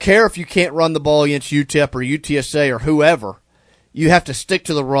 I don't care if you can't run the ball against UTEP or UTSA or whoever. You have to stick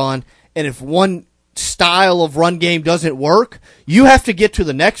to the run. And if one style of run game doesn't work, you have to get to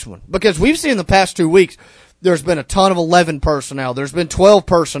the next one. Because we've seen in the past 2 weeks, there's been a ton of 11 personnel. There's been 12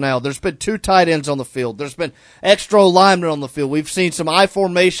 personnel. There's been 2 tight ends on the field. There's been extra linemen on the field. We've seen some I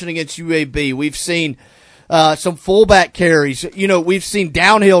formation against UAB. We've seen some fullback carries. We've seen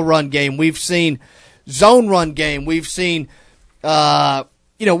downhill run game. We've seen zone run game. We've seen,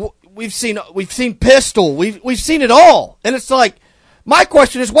 we've seen pistol. We've seen it all. And it's like, my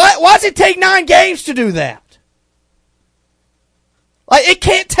question is, why does it take 9 games to do that? Like, it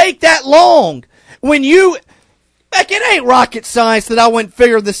can't take that long. When it ain't rocket science that I went and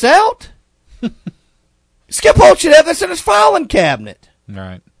figured this out. Skip Holtz should have this in his filing cabinet.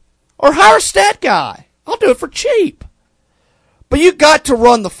 Right. Or hire a stat guy. I'll do it for cheap. But you got to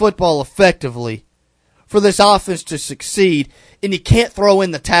run the football effectively for this offense to succeed, and you can't throw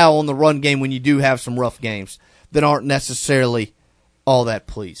in the towel on the run game when you do have some rough games that aren't necessarily all that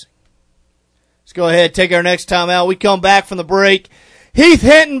pleasing. Let's go ahead and take our next time out. We come back from the break. Heath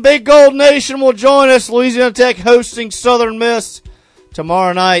Hinton, Big Gold Nation, will join us. Louisiana Tech hosting Southern Miss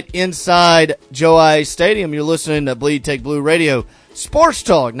tomorrow night inside Joe I. Stadium. You're listening to Bleed Tech Blue Radio, Sports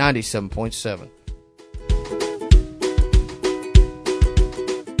Talk 97.7.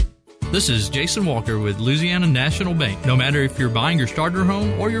 This is Jason Walker with Louisiana National Bank. No matter if you're buying your starter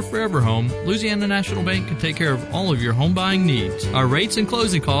home or your forever home, Louisiana National Bank can take care of all of your home buying needs. Our rates and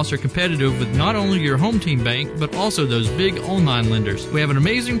closing costs are competitive with not only your home team bank, but also those big online lenders. We have an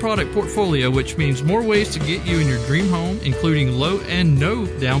amazing product portfolio, which means more ways to get you in your dream home, including low and no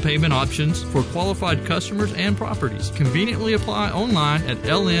down payment options for qualified customers and properties. Conveniently apply online at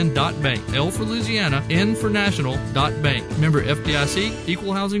ln.bank. L for Louisiana, N for national.bank. Member FDIC,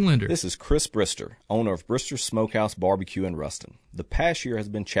 Equal Housing Lender. This is Chris Brister, owner of Brister's Smokehouse Barbecue in Ruston. The past year has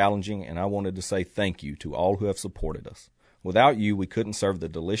been challenging, and I wanted to say thank you to all who have supported us. Without you, we couldn't serve the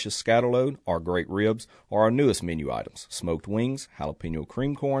delicious scatterload, our great ribs, or our newest menu items, smoked wings, jalapeno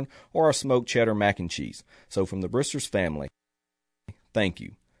cream corn, or our smoked cheddar mac and cheese. So from the Brister's family, thank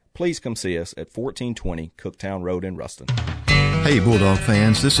you. Please come see us at 1420 Cooktown Road in Ruston. Hey Bulldog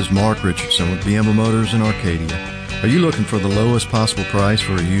fans, this is Mark Richardson with Bienville Motors in Arcadia. Are you looking for the lowest possible price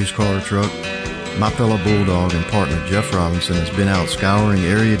for a used car or truck? My fellow Bulldog and partner Jeff Robinson has been out scouring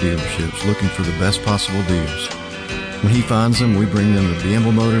area dealerships looking for the best possible deals. When he finds them, we bring them to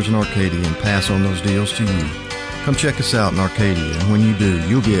Bienville Motors in Arcadia and pass on those deals to you. Come check us out in Arcadia, and when you do,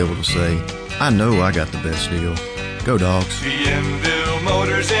 you'll be able to say, I know I got the best deal. Go Dogs. Bienville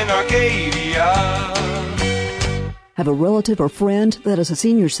Motors in Arcadia. Have a relative or friend that is a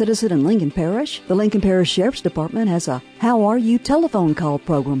senior citizen in Lincoln Parish? The Lincoln Parish Sheriff's Department has a How Are You telephone call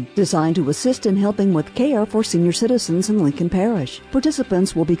program designed to assist in helping with care for senior citizens in Lincoln Parish.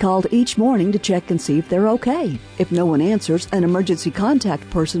 Participants will be called each morning to check and see if they're okay. If no one answers, an emergency contact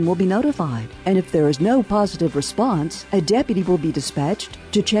person will be notified. And if there is no positive response, a deputy will be dispatched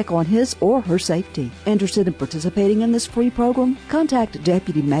to check on his or her safety. Interested in participating in this free program? Contact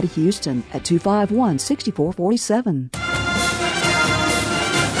Deputy Matty Houston at 251-6447.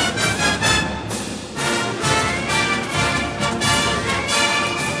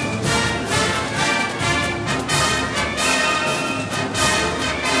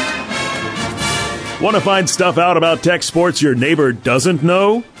 Want to find stuff out about tech sports your neighbor doesn't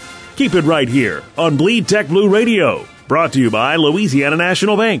know? Keep it right here on Bleed Tech Blue Radio. Brought to you by Louisiana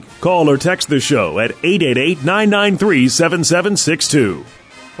National Bank. Call or text the show at 888-993-7762.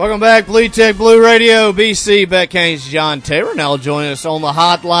 Welcome back, Bleed Tech Blue Radio. BC, Beck Haynes, John Taylor now joining us on the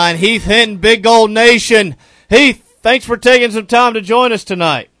hotline. Heath Hinton, Big Gold Nation. Heath, thanks for taking some time to join us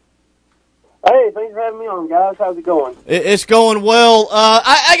tonight. Hey, thanks for having me on, guys. How's it going? It's going well.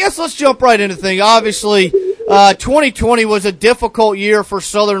 I guess let's jump right into things. Obviously, 2020 was a difficult year for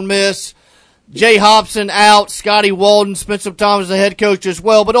Southern Miss. Jay Hobson out, Scotty Walden spent some time as the head coach as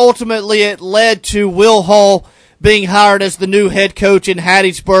well, but ultimately it led to Will Hall being hired as the new head coach in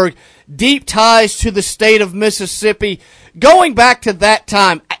Hattiesburg. Deep ties to the state of Mississippi. Going back to that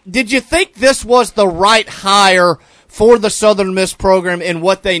time, did you think this was the right hire for the Southern Miss program and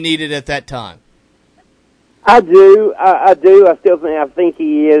what they needed at that time? I do. I do. I think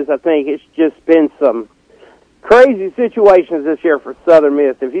he is. I think it's just been some crazy situations this year for Southern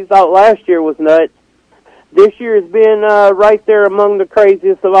Miss. If you thought last year was nuts, this year has been right there among the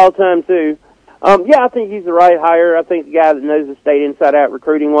craziest of all time, too. I think he's the right hire. I think the guy that knows the state inside out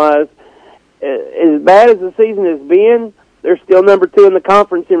recruiting-wise. As bad as the season has been, they're still number 2 in the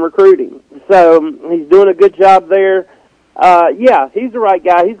conference in recruiting. So he's doing a good job there. He's the right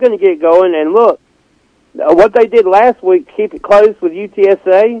guy. He's going to get going. And look, what they did last week, keep it close with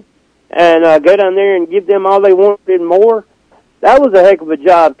UTSA and go down there and give them all they wanted and more, that was a heck of a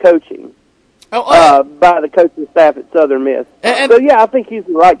job coaching by the coaching staff at Southern Miss. I think he's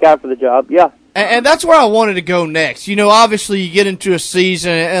the right guy for the job, yeah. And that's where I wanted to go next. You know, obviously you get into a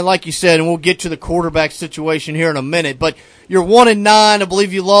season, and like you said, and we'll get to the quarterback situation here in a minute, but you're 1-9, I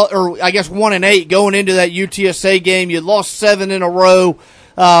believe you lost, or I guess 1-8 going into that UTSA game. You lost 7 in a row.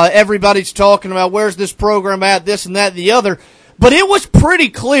 Everybody's talking about where's this program at, this and that and the other. But it was pretty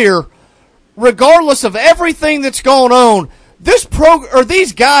clear, regardless of everything that's going on,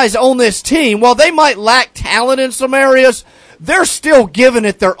 these guys on this team, while they might lack talent in some areas, they're still giving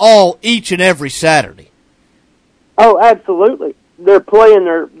it their all each and every Saturday. Oh, absolutely. They're playing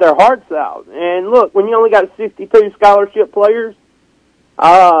their hearts out. And look, when you only got 62 scholarship players,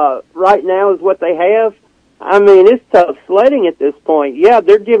 right now is what they have. I mean, it's tough sledding at this point. Yeah,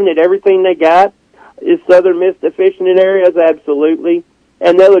 they're giving it everything they got. Is Southern Miss deficient in areas? Absolutely.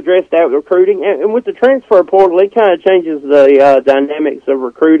 And they'll address that with recruiting. And with the transfer portal, it kind of changes the dynamics of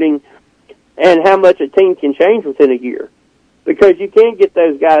recruiting and how much a team can change within a year. Because you can't get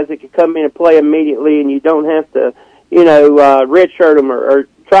those guys that can come in and play immediately, and you don't have to, redshirt them or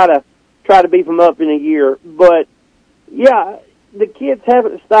try to beef them up in a year. But yeah, the kids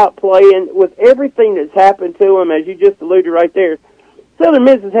haven't stopped playing with everything that's happened to them, as you just alluded right there. Southern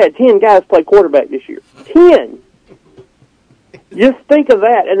Miss has had 10 guys play quarterback this year. 10. Just think of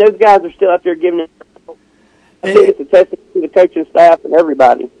that, and those guys are still out there giving it. I think it's a testament to the coaching staff and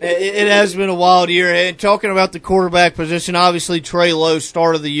everybody. It has been a wild year. And talking about the quarterback position, obviously Trey Lowe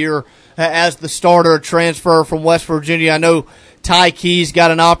started the year as the starter, transfer from West Virginia. I know Ty Keys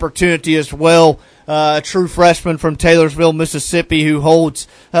got an opportunity as well, a true freshman from Taylorsville, Mississippi, who holds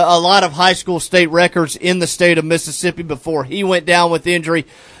a lot of high school state records in the state of Mississippi before he went down with injury.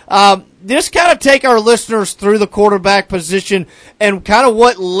 Just kind of take our listeners through the quarterback position and kind of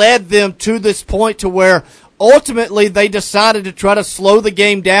what led them to this point to where ultimately they decided to try to slow the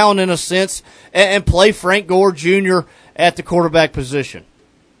game down in a sense and play Frank Gore Jr. at the quarterback position.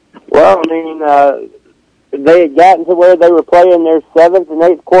 Well, I mean, they had gotten to where they were playing their 7th and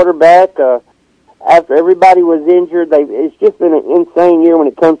 8th quarterback. After everybody was injured, it's just been an insane year when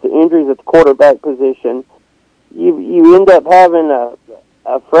it comes to injuries at the quarterback position. You end up having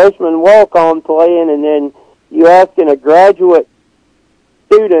a freshman walk-on playing, and then you asking a graduate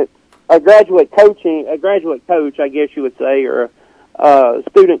student a graduate coach, I guess you would say, or a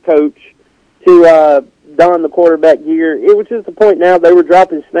student coach to don the quarterback gear. It was just the point now they were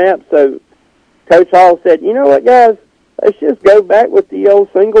dropping snaps, so Coach Hall said, you know what, guys, let's just go back with the old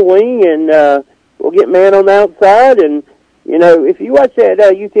single wing, and we'll get man on the outside. And, you know, if you watch that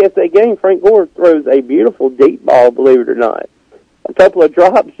UTSA game, Frank Gore throws a beautiful deep ball, believe it or not. A couple of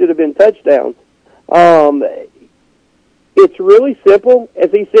drops should have been touchdowns. It's really simple. As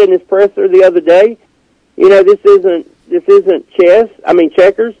he said in his presser the other day, you know, this isn't checkers.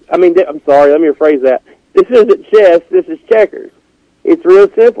 I'm sorry, let me rephrase that. This isn't chess, this is checkers. It's real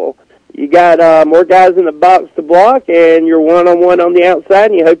simple. You got more guys in the box to block, and you're one-on-one on the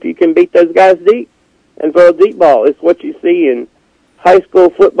outside, and you hope you can beat those guys deep and throw a deep ball. It's what you see in high school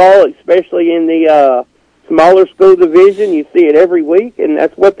football, especially in the smaller school division. You see it every week, and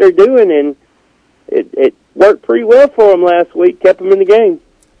that's what they're doing, and it worked pretty well for them last week, kept them in the game.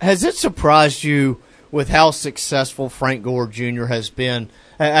 Has it surprised you with how successful Frank Gore Jr. has been,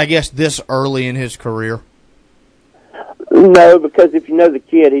 I guess, this early in his career? No, because if you know the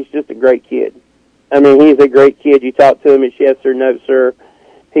kid, he's just a great kid. I mean, he's a great kid. You talk to him, it's yes sir, no sir.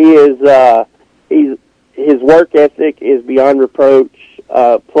 He is, his work ethic is beyond reproach.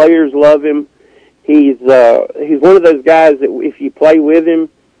 Players love him. He's one of those guys that if you play with him,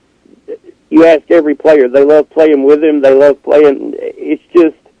 you ask every player, they love playing with him. They love playing. It's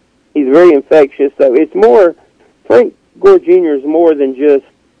just, he's very infectious. So it's more, Frank Gore Jr. is more than just,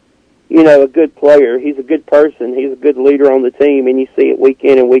 you know, a good player. He's a good person. He's a good leader on the team, and you see it week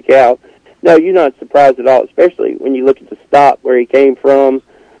in and week out. No, you're not surprised at all, especially when you look at the stop where he came from.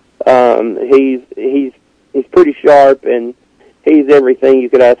 He's pretty sharp, and he's everything you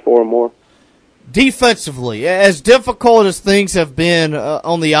could ask for and more. Defensively, as difficult as things have been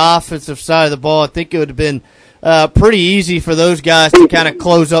on the offensive side of the ball, I think it would have been pretty easy for those guys to kind of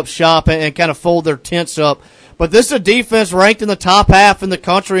close up shop and kind of fold their tents up. But this is a defense ranked in the top half in the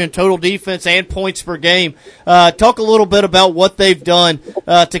country in total defense and points per game. Talk a little bit about what they've done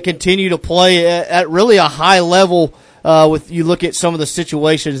to continue to play at really a high level with you look at some of the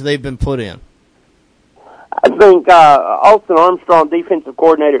situations they've been put in. I think Austin Armstrong, defensive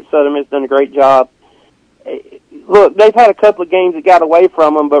coordinator at Southern Miss, done a great job. Look, they've had a couple of games that got away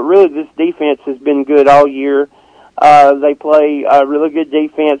from them, but really this defense has been good all year. They play really good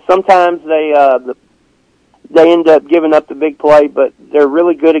defense. Sometimes they end up giving up the big play, but they're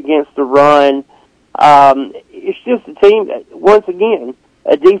really good against the run. It's just a team that, once again,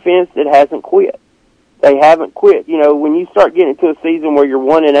 a defense that hasn't quit. They haven't quit. You know, when you start getting into a season where you're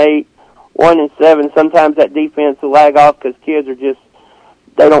 1-8, 1-7, sometimes that defense will lag off because kids are just,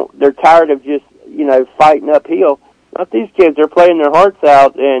 they're tired of just, you know, fighting uphill. Not these kids, they're playing their hearts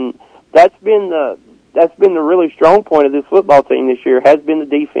out, and that's been the really strong point of this football team this year, has been the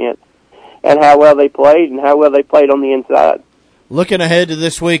defense and how well they played and how well they played on the inside. Looking ahead to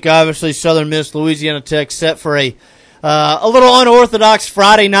this week, obviously Southern Miss, Louisiana Tech set for a little unorthodox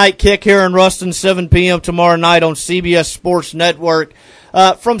Friday night kick here in Ruston, 7 p.m. tomorrow night on CBS Sports Network.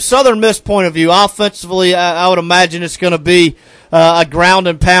 From Southern Miss point of view, offensively, I would imagine it's going to be a ground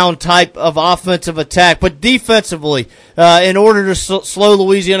and pound type of offensive attack. But defensively, in order to slow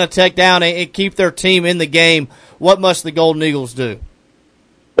Louisiana Tech down and keep their team in the game, what must the Golden Eagles do?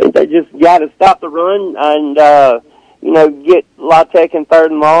 I think they just got to stop the run and, you know, get La Tech in 3rd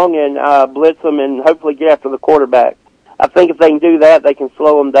and long and blitz them and hopefully get after the quarterback. I think if they can do that, they can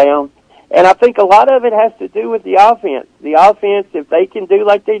slow them down. And I think a lot of it has to do with the offense. The offense, if they can do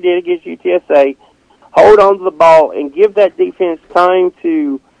like they did against UTSA, hold on to the ball and give that defense time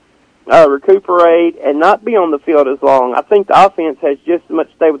to recuperate and not be on the field as long. I think the offense has just as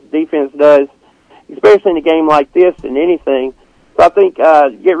much to say what the defense does, especially in a game like this and anything. So I think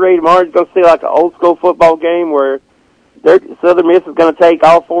get ready tomorrow to go see like an old school football game where Southern Miss is going to take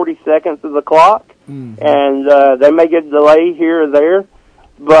all 40 seconds of the clock, and they may get a delay here or there.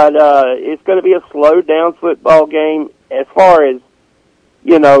 But it's going to be a slowed-down football game as far as,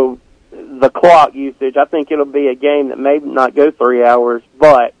 you know, the clock usage. I think it'll be a game that may not go 3 hours,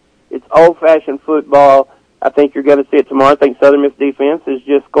 but it's old-fashioned football. I think you're going to see it tomorrow. I think Southern Miss defense is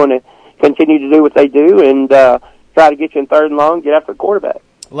just going to continue to do what they do and try to get you in 3rd and long, get after the quarterback.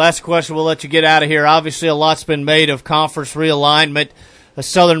 Last question, we'll let you get out of here. Obviously, a lot's been made of conference realignment.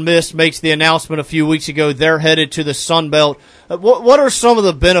 Southern Miss makes the announcement a few weeks ago they're headed to the Sun Belt. What are some of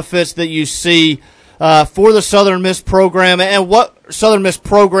the benefits that you see for the Southern Miss program and what Southern Miss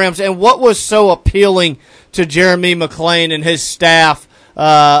programs and what was so appealing to Jeremy McClain and his staff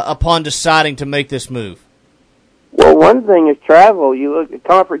upon deciding to make this move? Well, one thing is travel. You look at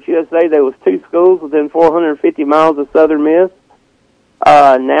Conference USA, there was 2 schools within 450 miles of Southern Miss.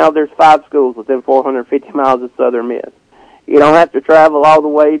 Now there's 5 schools within 450 miles of Southern Miss. You don't have to travel all the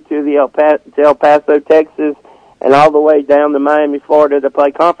way to El Paso, Texas, and all the way down to Miami, Florida to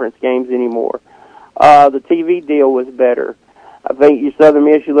play conference games anymore. The TV deal was better. I think your Southern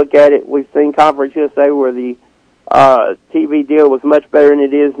Miss, you look at it, we've seen Conference USA where the TV deal was much better than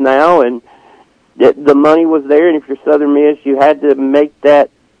it is now, and the money was there, and if you're Southern Miss, you had to make that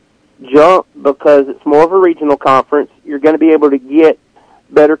jump because it's more of a regional conference. You're going to be able to get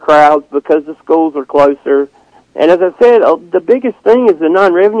better crowds because the schools are closer. And as I said, the biggest thing is the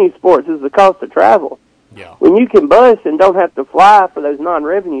non-revenue sports is the cost of travel. Yeah. When you can bus and don't have to fly for those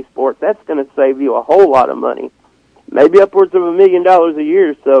non-revenue sports, that's going to save you a whole lot of money, maybe upwards of $1 million a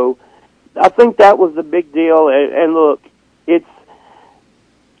year. So I think that was the big deal. And look, we've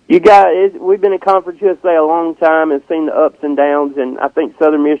been in Conference USA a long time and seen the ups and downs, and I think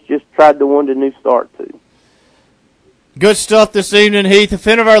Southern Miss just tried the one to new start too. Good stuff this evening, Heath. If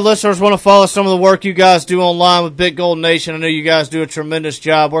any of our listeners want to follow some of the work you guys do online with Big Gold Nation, I know you guys do a tremendous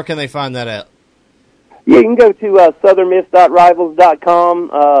job. Where can they find that at? Yeah, you can go to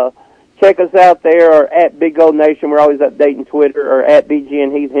southernmiss.rivals.com. Check us out there, or at Big Gold Nation. We're always updating Twitter, or at BG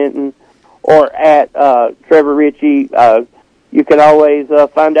and Heath Hinton, or at Trevor Ritchie. You can always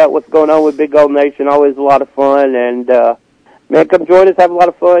find out what's going on with Big Gold Nation. Always a lot of fun. And, man, come join us, have a lot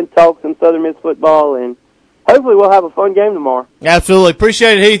of fun, talk some Southern Miss football, and hopefully we'll have a fun game tomorrow. Absolutely.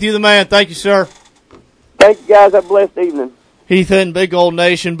 Appreciate it, Heath. You the man. Thank you, sir. Thank you, guys. Have a blessed evening. Heath Hinton, Big Gold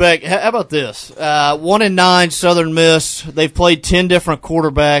Nation. Beck, how about this? 1-9 Southern Miss. They've played 10 different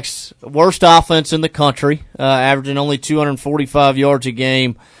quarterbacks. Worst offense in the country, averaging only 245 yards a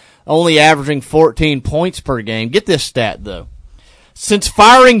game, only averaging 14 points per game. Get this stat, though. Since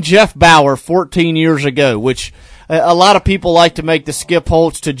firing Jeff Bauer 14 years ago, which a lot of people like to make the Skip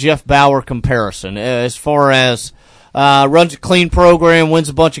Holtz to Jeff Bauer comparison as far as runs a clean program, wins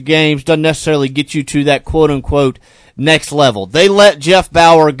a bunch of games, doesn't necessarily get you to that quote-unquote next level. They let Jeff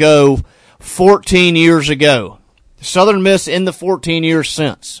Bauer go 14 years ago. Southern Miss in the 14 years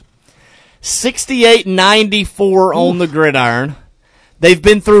since. 68-94 on the gridiron. They've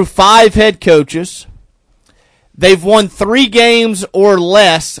been through 5 head coaches. They've won 3 games or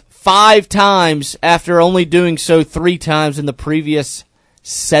less 5 times after only doing so 3 times in the previous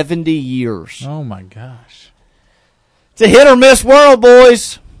 70 years. Oh, my gosh. It's a hit-or-miss world,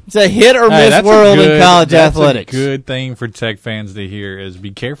 boys. It's a hit-or-miss world in college athletics. That's a good thing for Tech fans to hear is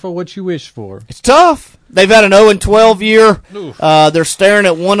be careful what you wish for. It's tough. They've had an 0-12 year. They're staring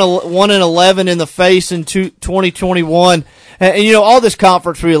at 1-11 in the face in 2021. And, you know, all this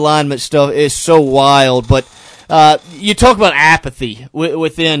conference realignment stuff is so wild, but you talk about apathy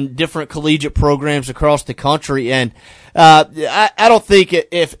within different collegiate programs across the country, and I don't think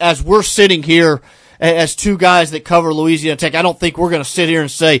if as we're sitting here as 2 guys that cover Louisiana Tech, I don't think we're going to sit here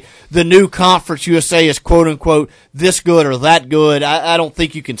and say the new Conference USA is quote-unquote this good or that good. I don't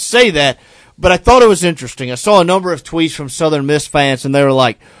think you can say that, but I thought it was interesting. I saw a number of tweets from Southern Miss fans, and they were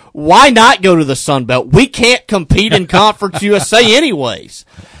like, why not go to the Sun Belt? We can't compete in Conference USA anyways.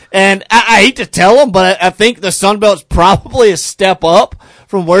 And I hate to tell them, but I think the Sun Belt's probably a step up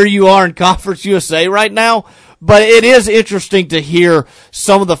from where you are in Conference USA right now. But it is interesting to hear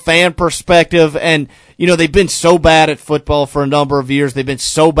some of the fan perspective. And, you know, they've been so bad at football for a number of years. They've been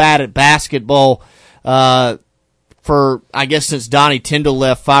so bad at basketball for, I guess, since Donnie Tyndall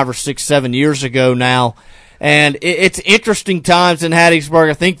left 5 or 6, 7 years ago now. And it's interesting times in Hattiesburg.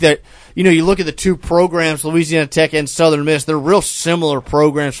 I think that, you know, you look at the 2 programs, Louisiana Tech and Southern Miss, they're real similar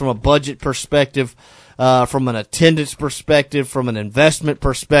programs from a budget perspective, from an attendance perspective, from an investment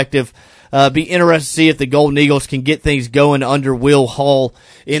perspective. Be interested to see if the Golden Eagles can get things going under Will Hall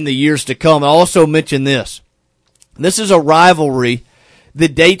in the years to come. I also mention this. This is a rivalry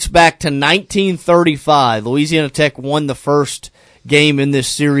that dates back to 1935. Louisiana Tech won the first game in this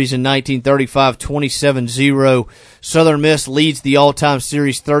series in 1935, 27-0. Southern Miss leads the all-time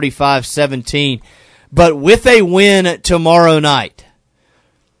series 35-17. But with a win tomorrow night,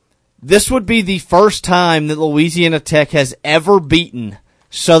 this would be the first time that Louisiana Tech has ever beaten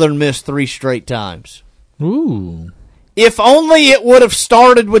Southern Miss 3 straight times. Ooh. If only it would have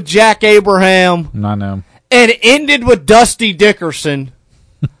started with Jack Abraham I know. and ended with Dusty Dickerson,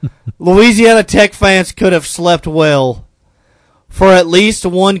 Louisiana Tech fans could have slept well for at least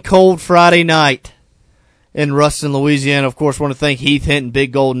one cold Friday night in Ruston, Louisiana. Of course, I want to thank Heath Hinton,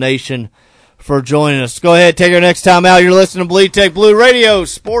 Big Gold Nation, for joining us. Go ahead, take our next time out. You're listening to Bleed Tech Blue Radio,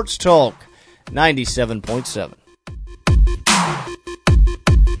 Sports Talk 97.7.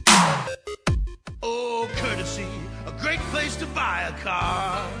 Oh, courtesy, a great place to buy a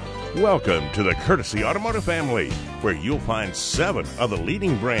car. Welcome to the Courtesy Automotive family, where you'll find 7 of the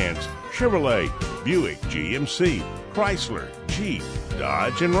leading brands: Chevrolet, Buick, GMC, Chrysler, Jeep,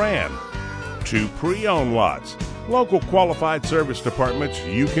 Dodge, and Ram. 2 pre-owned lots, local qualified service departments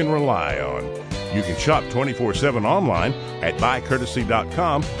you can rely on. You can shop 24/7 online at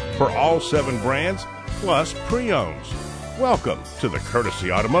buycourtesy.com for all 7 brands, plus pre-owns. Welcome to the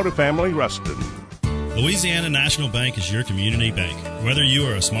Courtesy Automotive family, Ruston. Louisiana National Bank is your community bank. Whether you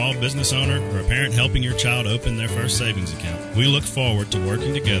are a small business owner or a parent helping your child open their first savings account, we look forward to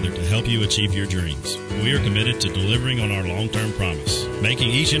working together to help you achieve your dreams. We are committed to delivering on our long-term promise, making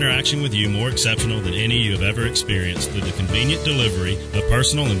each interaction with you more exceptional than any you have ever experienced through the convenient delivery of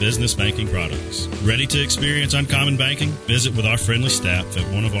personal and business banking products. Ready to experience uncommon banking? Visit with our friendly staff at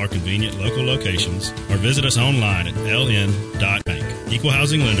one of our convenient local locations or visit us online at ln.bank. Equal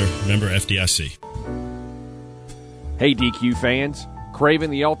housing lender, member FDIC. Hey DQ fans, craving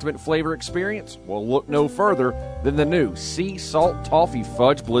the ultimate flavor experience? Well, look no further than the new Sea Salt Toffee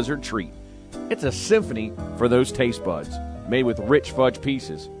Fudge Blizzard Treat. It's a symphony for those taste buds, made with rich fudge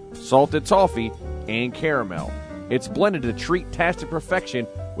pieces, salted toffee, and caramel. It's blended to treat-tastic perfection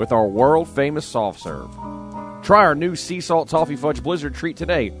with our world-famous soft serve. Try our new Sea Salt Toffee Fudge Blizzard Treat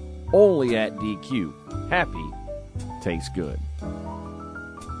today, only at DQ. Happy tastes good.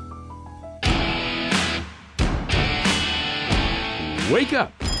 Wake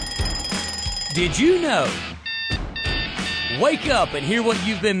up. Did you know? Wake up and hear what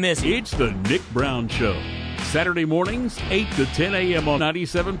you've been missing. It's the Nick Brown Show. Saturday mornings, 8 to 10 a.m. on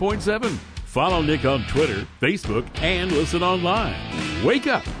 97.7. Follow Nick on Twitter, Facebook, and listen online. Wake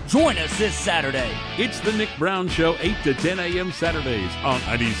up. Join us this Saturday. It's the Nick Brown Show, 8 to 10 a.m. Saturdays on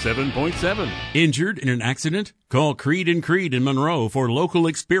 97.7. Injured in an accident? Call Creed and Creed in Monroe for local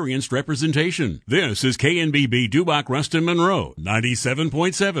experienced representation. This is KNBB Dubach Ruston Monroe,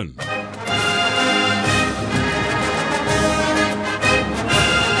 97.7.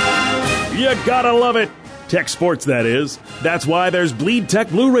 You gotta love it. Tech sports, that is. That's why there's Bleed Tech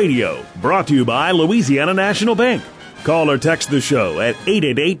Blue Radio, brought to you by Louisiana National Bank. Call or text the show at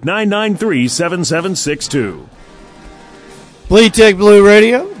 888-993-7762. Bleed Tech Blue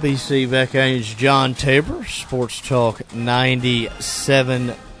Radio, BC Beckhange, John Tabor, Sports Talk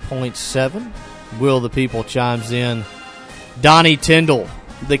 97.7. Will the People chimes in. Donnie Tyndall,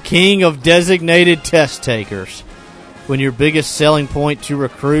 the king of designated test takers. When your biggest selling point to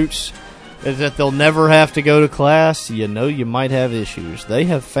recruits is that they'll never have to go to class, you know you might have issues. They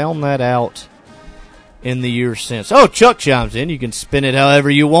have found that out in the years since. Oh, Chuck chimes in. You can spin it however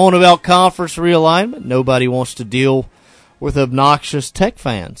you want about conference realignment. Nobody wants to deal with obnoxious Tech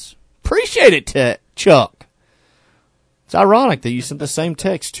fans. Appreciate it, Chuck. It's ironic that you sent the same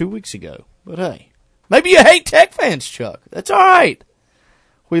text 2 weeks ago. But hey, maybe you hate Tech fans, Chuck. That's all right.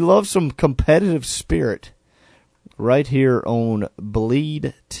 We love some competitive spirit right here on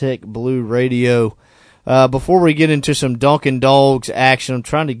Bleed Tech Blue Radio. Before we get into some Dunkin' Dogs action, I'm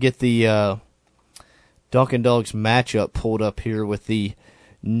trying to get the Dunkin' Dogs matchup pulled up here with the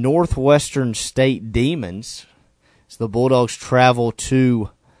Northwestern State Demons. So the Bulldogs travel to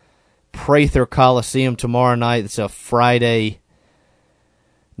Prather Coliseum tomorrow night. It's a Friday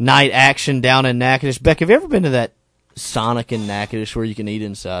night action down in Natchitoches. Beck, have you ever been to that Sonic in Natchitoches where you can eat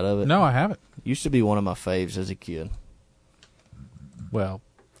inside of it? No, I haven't. Used to be one of my faves as a kid. Well,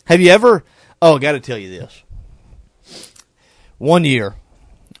 have you ever? Oh, I got to tell you this. One year,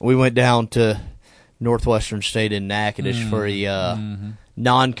 we went down to Northwestern State in Natchitoches for a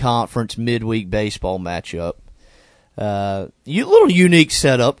non-conference midweek baseball matchup. Little unique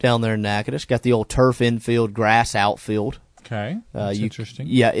setup down there in Natchitoches. Got the old turf infield, grass outfield. Okay, that's interesting.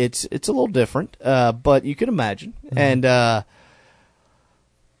 Yeah, it's a little different, but you can imagine. Mm-hmm. And I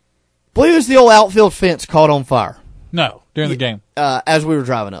believe it was the old outfield fence caught on fire. No, during the game. As we were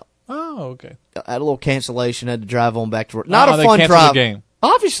driving up. Oh, okay. Had a little cancellation, had to drive on back to work. Not a fun drive. The game.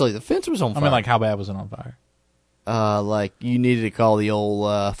 Obviously, the fence was on fire. I mean, like, how bad was it on fire? Like, you needed to call the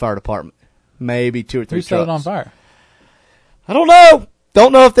old fire department. Maybe 2 or 3 Who set it on fire? I don't know.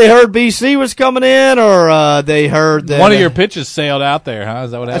 Don't know if they heard BC was coming in or they heard that. One of your pitches sailed out there, huh?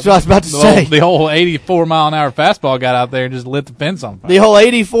 Is that what happened? That's what I was about to say. The whole 84-mile-an-hour fastball got out there and just lit the fence on fire. The whole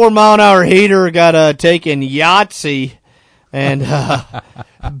 84-mile-an-hour heater got taken Yahtzee, and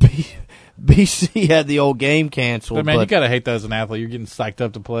BC had the old game canceled. But, man, you got to hate that as an athlete. You're getting psyched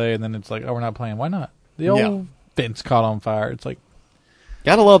up to play, and then it's like, oh, we're not playing. Why not? The old fence caught on fire. It's like.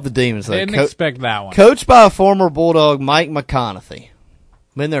 Gotta love the Demons. They didn't expect that one. Coached by a former Bulldog, Mike McConaughey.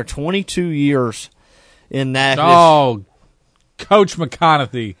 Been there 22 years in Natchitoches. Oh, Coach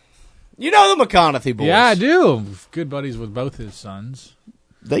McConaughey. You know the McConaughey boys. Yeah, I do. Good buddies with both his sons.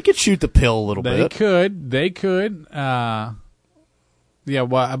 They could shoot the pill a little bit. They could. Yeah,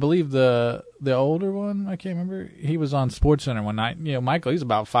 well, I believe the older one, I can't remember, he was on SportsCenter one night. Michael, he's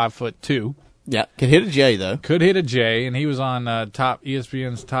about 5'2". Yeah, could hit a J, though. Could hit a J, and he was on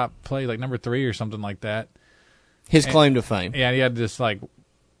ESPN's top play, like number 3 or something like that. His claim to fame. Yeah, he had this, like,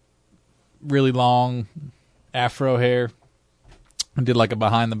 really long afro hair and did, like, a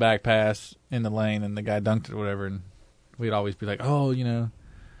behind-the-back pass in the lane, and the guy dunked it or whatever, and we'd always be like, oh, you're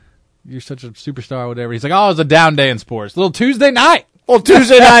such a superstar or whatever. He's like, oh, it's a down day in sports. A little Tuesday night. Well,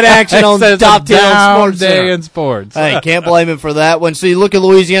 Tuesday night action on Top 10 on SportsCenter. Day in sports. Hey, can't blame him for that one. So you look at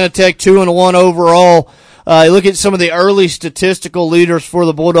Louisiana Tech 2-1 overall. You look at some of the early statistical leaders for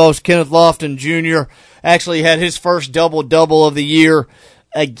the Bulldogs. Kenneth Lofton Jr. actually had his first double-double of the year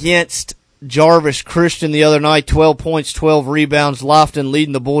against Jarvis Christian the other night. 12 points, 12 rebounds. Lofton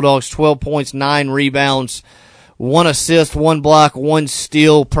leading the Bulldogs, 12 points, 9 rebounds. 1 assist, 1 block, 1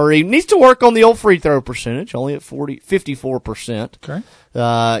 steal per evening. Needs to work on the old free throw percentage, only at 54%.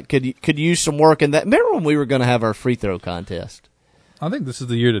 Okay. Could use some work in that. Remember when we were going to have our free throw contest? I think this is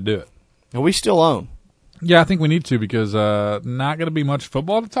the year to do it. And we still own. Yeah, I think we need to because not going to be much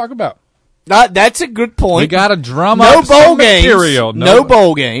football to talk about. That's a good point. We got to drum up some material. No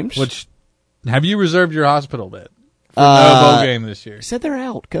bowl games. Which, have you reserved your hospital bed for no bowl game this year? Said they're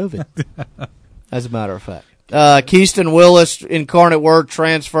out, COVID. As a matter of fact. Keyston Willis, Incarnate Word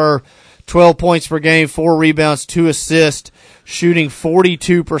transfer, 12 points per game, 4 rebounds, 2 assists, shooting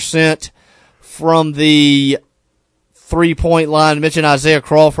 42% from the three-point line. I mentioned Isaiah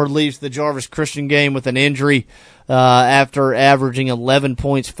Crawford leaves the Jarvis Christian game with an injury after averaging 11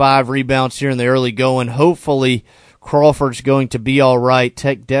 points, 5 rebounds here in the early going. Hopefully Crawford's going to be all right.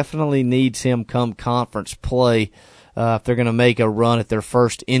 Tech definitely needs him come conference play if they're going to make a run at their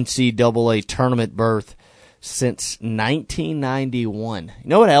first NCAA tournament berth since 1991. You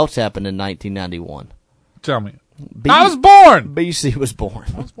know what else happened in 1991? Tell me. I was born! BC was born.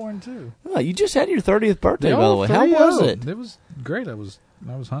 I was born, too. Oh, you just had your 30th birthday, by the way. How was it? It was great. I was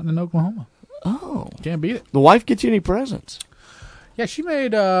hunting in Oklahoma. Oh. Can't beat it. The wife get you any presents? Yeah, she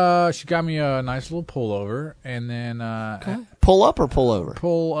got me a nice little pullover, and then pull up or pull over?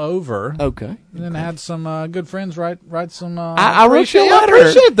 Pull over. Okay. And then I had some good friends write some. I wrote you a letter. I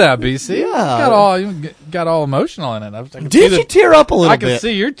appreciate that, BC. Yeah, got all emotional in it. Did you tear up a little bit? I could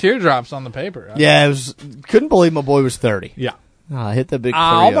see your teardrops on the paper. Yeah, couldn't believe my boy was 30. Yeah. I hit that big.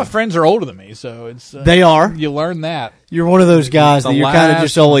 All my friends are older than me, so it's they are. You learn that you're one of those guys that you're kind of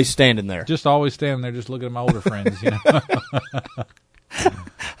just always standing there, just always standing there, just looking at my older friends.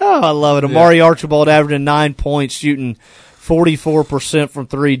 Oh, I love it. Amari Archibald averaging 9 points, shooting 44% from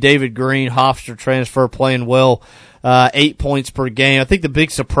 3. David Green, Hofstra transfer, playing well, 8 points per game. I think the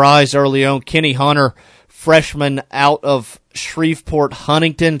big surprise early on, Kenny Hunter, freshman out of Shreveport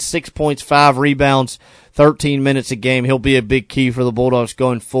Huntington, 6 points, 5 rebounds, 13 minutes a game. He'll be a big key for the Bulldogs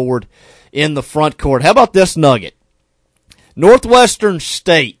going forward in the front court. How about this nugget? Northwestern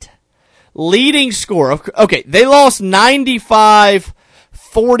State, leading scorer. Okay, they lost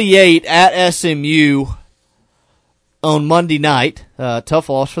 95-48 at SMU on Monday night. Tough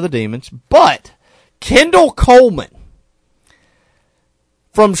loss for the Demons. But Kendall Coleman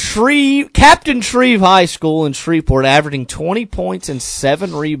from Captain Shreve High School in Shreveport, averaging 20 points and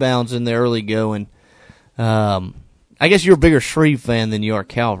 7 rebounds in the early going. I guess you're a bigger Shreve fan than you are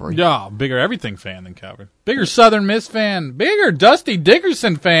Calvary. Yeah, bigger everything fan than Calvary. Bigger Southern Miss fan. Bigger Dusty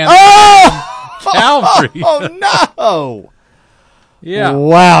Dickerson fan than Calvary. Oh, no. Yeah.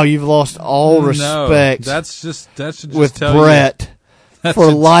 Wow, you've lost all respect. That's just with tell Brett you.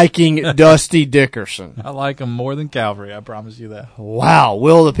 for liking Dusty Dickerson. I like him more than Calvary, I promise you that. Wow.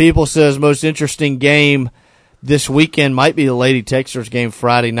 Will the People says most interesting game this weekend might be the Lady Texans game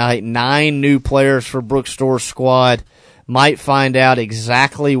Friday night. 9 new players for Brooks Store's squad. Might find out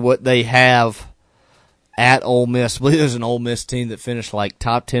exactly what they have at Ole Miss. I believe there's an Ole Miss team that finished like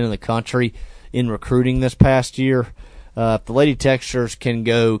top 10 in the country in recruiting this past year. If the Lady Texans can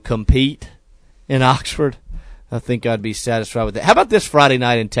go compete in Oxford, I think I'd be satisfied with that. How about this Friday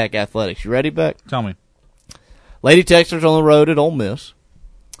night in Tech Athletics? You ready, Beck? Tell me. Lady Texans on the road at Ole Miss.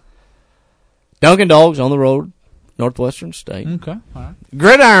 Dunkin' Dogs on the road, Northwestern State. Okay, all right.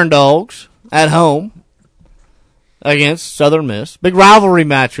 Gridiron Dogs at home against Southern Miss. Big rivalry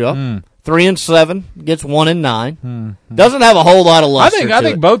matchup. 3-7 against 1-9. Doesn't have a whole lot of luster. I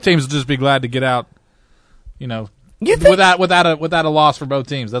think both teams will just be glad to get out. Without a loss for both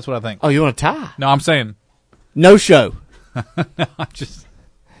teams. That's what I think. Oh, you want a tie? No, I'm saying no show. No, I'm just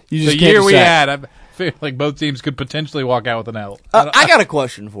the year we had. I feel like both teams could potentially walk out with an L. I got a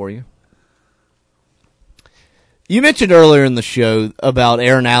question for you. You mentioned earlier in the show about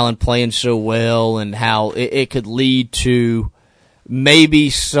Aaron Allen playing so well and how it could lead to maybe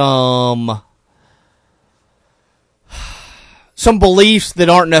some beliefs that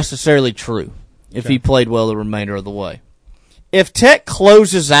aren't necessarily true if he played well the remainder of the way. If Tech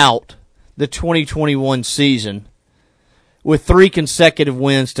closes out the 2021 season with 3 consecutive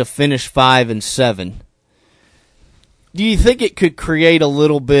wins to finish 5-7, do you think it could create a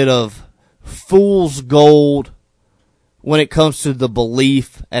little bit of fool's gold when it comes to the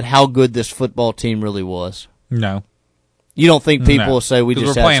belief at how good this football team really was? No. You don't think people will say we just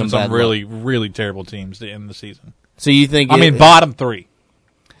we're had playing some bad really, luck? really terrible teams to end the season. So you think? Bottom 3.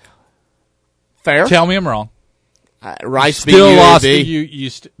 Fair. Tell me I'm wrong. Rice still beat UAB.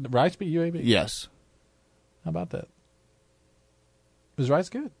 Lost to Rice beat UAB? Yes. How about that? Was Rice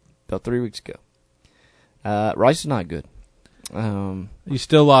good? About 3 weeks ago. Rice is not good. You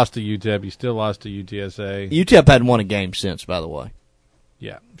still lost to UTEP. You still lost to UTSA. UTEP hadn't won a game since, by the way.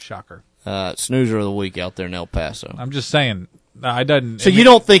 Yeah, shocker. Snoozer of the week out there in El Paso. I'm just saying. I doesn't. So you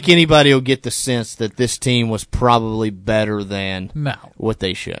don't think anybody will get the sense that this team was probably better than what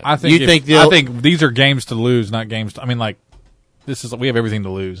they showed? I think. I think these are games to lose, not games. We have everything to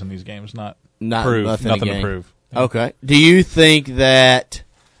lose in these games, not prove. Nothing to prove. Okay. Do you think that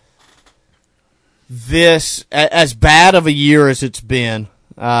this, as bad of a year as it's been,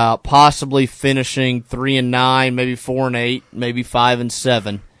 possibly finishing 3-9, maybe 4-8, maybe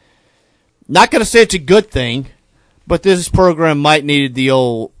 5-7? Not going to say it's a good thing, but this program might need the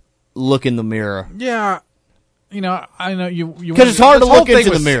old look in the mirror. Yeah, I know you because it's hard to look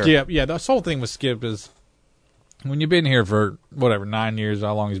into the mirror. Yeah, this whole thing with Skip is when you've been here for 9 years,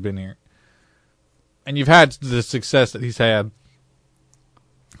 how long he's been here, and you've had the success that he's had.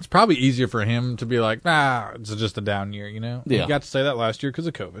 It's probably easier for him to be like, it's just a down year, Yeah. He got to say that last year because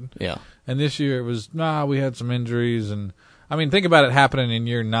of COVID. Yeah. And this year it was, we had some injuries. And, think about it happening in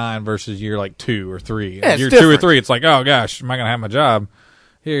year 9 versus year, 2 or 3. Yeah, year different. 2 or 3, it's like, oh, gosh, am I going to have my job?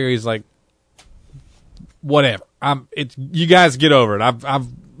 Here he's like, whatever. You guys get over it. I've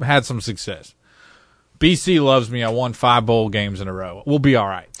had some success. BC loves me. I won 5 bowl games in a row. We'll be all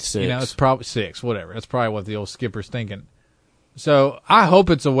right. 6. It's probably 6, whatever. That's probably what the old skipper's thinking. So I hope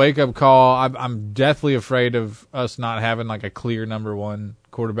it's a wake-up call. I'm deathly afraid of us not having a clear number 1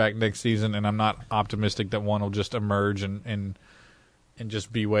 quarterback next season, and I'm not optimistic that one will just emerge and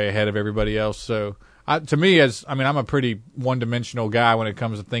just be way ahead of everybody else. So to me, I'm a pretty one-dimensional guy when it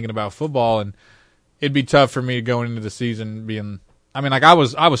comes to thinking about football, and it'd be tough for me going into the season being – I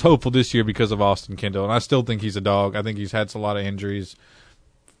was hopeful this year because of Austin Kendall, and I still think he's a dog. I think he's had a lot of injuries.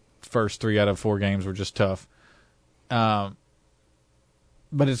 First 3 out of 4 games were just tough.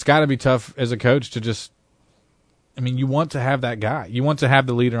 But it's got to be tough as a coach to just you want to have that guy. You want to have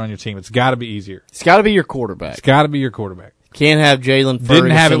the leader on your team. It's got to be easier. It's got to be your quarterback. It's got to be your quarterback. Can't have Jalen Ferguson.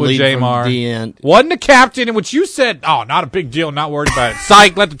 Didn't have it with Jamar. Wasn't the captain, in which you said, not a big deal, not worried about it.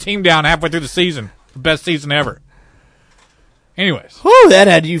 Psych, let the team down halfway through the season. The best season ever. Anyways. Whew, that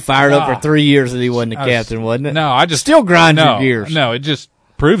had you fired up for 3 years that he wasn't the captain, wasn't it? No, I just... Still grind your gears. No, it just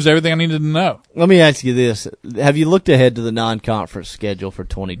proves everything I needed to know. Let me ask you this. Have you looked ahead to the non-conference schedule for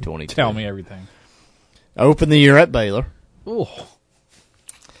 2022? Tell me everything. Open the year at Baylor. Ooh.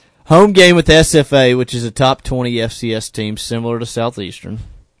 Home game with SFA, which is a top 20 FCS team, similar to Southeastern.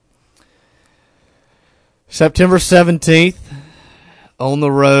 September 17th, on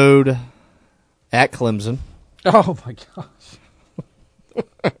the road at Clemson. Oh, my gosh.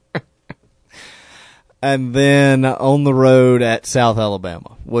 And then on the road at South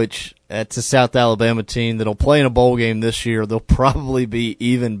Alabama, which that's a South Alabama team that'll play in a bowl game this year. They'll probably be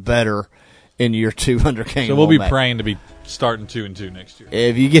even better in year 2 under Kane. So we'll be praying to be starting 2-2 next year.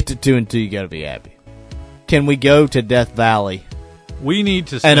 If you get to 2-2, you got to be happy. Can we go to Death Valley? We need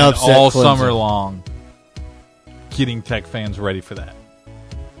to spend all summer long getting Tech fans ready for that.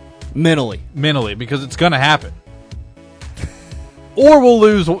 Mentally, because it's going to happen. Or we'll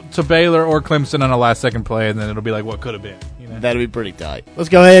lose to Baylor or Clemson on a last-second play, and then it'll be like what could have been. That'd be pretty tight. Let's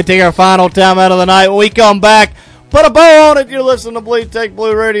go ahead and take our final time out of the night. When we come back, put a bow on it. You're listening to Bleed Tech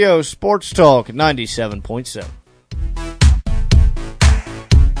Blue Radio, Sports Talk 97.7.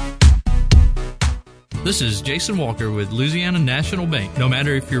 This is Jason Walker with Louisiana National Bank. No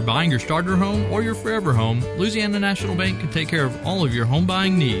matter if you're buying your starter home or your forever home, Louisiana National Bank can take care of all of your home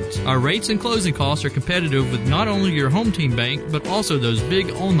buying needs. Our rates and closing costs are competitive with not only your home team bank, but also those big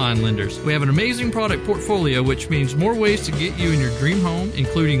online lenders. We have an amazing product portfolio, which means more ways to get you in your dream home,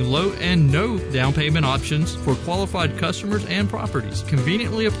 including low and no down payment options for qualified customers and properties.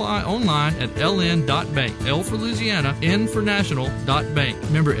 Conveniently apply online at ln.bank. L for Louisiana, N for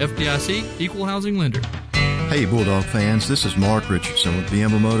national.bank. Member FDIC, Equal Housing Lender. Hey Bulldog fans, this is Mark Richardson with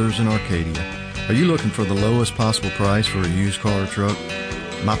Bienville Motors in Arcadia. Are you looking for the lowest possible price for a used car or truck?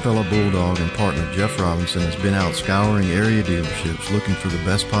 My fellow Bulldog and partner Jeff Robinson has been out scouring area dealerships looking for the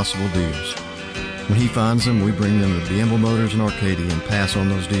best possible deals. When he finds them, we bring them to Bienville Motors in Arcadia and pass on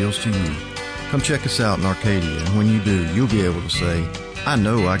those deals to you. Come check us out in Arcadia, and when you do, you'll be able to say, I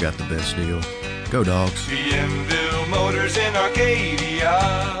know I got the best deal. Go Dogs. Bienville Motors in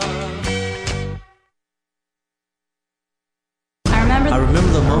Arcadia. I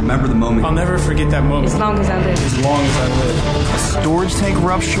remember the moment. I'll never forget that moment. As long as I live. As long as I live. A storage tank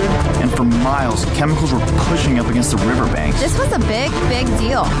ruptured, and for miles, chemicals were pushing up against the riverbanks. This was a big, big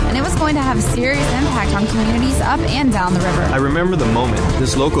deal, and it was going to have a serious impact on communities up and down the river. I remember the moment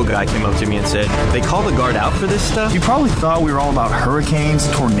this local guy came up to me and said, they call the Guard out for this stuff? You probably thought we were all about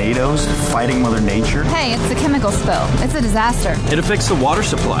hurricanes, tornadoes, fighting Mother Nature. Hey, it's a chemical spill. It's a disaster. It affects the water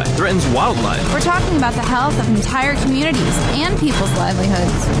supply, threatens wildlife. We're talking about the health of entire communities and people's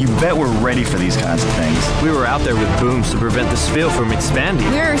livelihoods. You bet we're ready for these kinds of things. We were out there with booms to prevent the spill from expanding.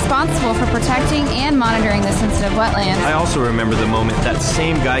 We are responsible for protecting and monitoring the sensitive wetlands. I also remember the moment that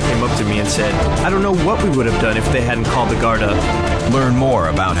same guy came up to me and said, I don't know what we would have done if they hadn't called the Guard up. Learn more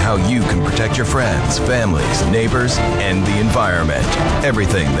about how you can protect your friends, families, neighbors, and the environment.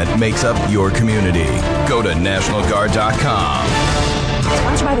 Everything that makes up your community. Go to NationalGuard.com.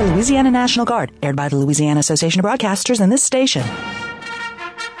 Sponsored by the Louisiana National Guard. Aired by the Louisiana Association of Broadcasters and this station.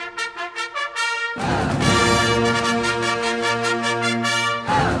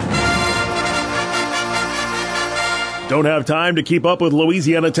 Don't have time to keep up with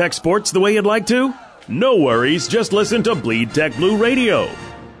Louisiana Tech sports the way you'd like to? No worries, just listen to Bleed Tech Blue Radio.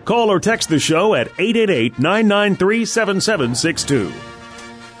 Call or text the show at 888-993-7762.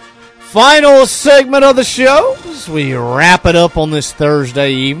 Final segment of the show as we wrap it up on this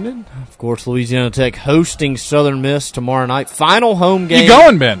Thursday evening. Of course, Louisiana Tech hosting Southern Miss tomorrow night. Final home game. You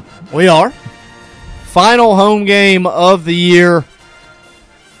going, Ben? We are. Final home game of the year.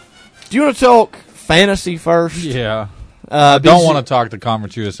 Do you want to talk fantasy first? Yeah. I don't want to talk the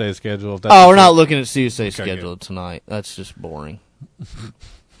Conference USA schedule. If that's we're not looking at CUSA schedule tonight. That's just boring.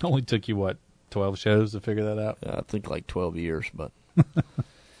 Only took you, 12 shows to figure that out? I think like 12 years, but...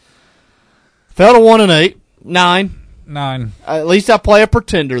 Fell to 1-8. 9. At least I play a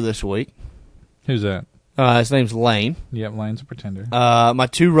pretender this week. Who's that? His name's Lane. Yep, Lane's a pretender. My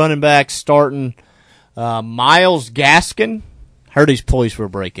two running backs starting Miles Gaskin. Heard he's poised for a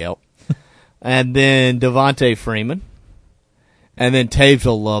breakout. And then Devontae Freeman. And then Taves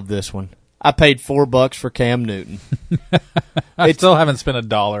will love this one. I paid $4 for Cam Newton. I still haven't spent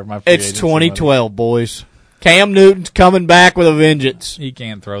 $1 my free It's 2012, boys. Cam Newton's coming back with a vengeance. He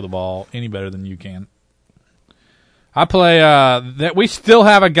can't throw the ball any better than you can. I play that we still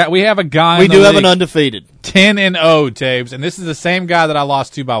have a guy. We have a guy. We do have an undefeated 10-0 Taves, and this is the same guy that I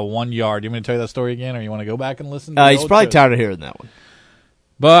lost to by 1 yard. You want me to tell you that story again, or you want to go back and listen? To he's probably tired of hearing that one.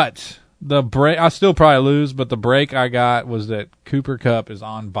 But the break, I still probably lose. But the break I got was that Cooper Kupp is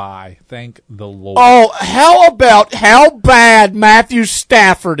on bye. Thank the Lord. Oh, how about how bad Matthew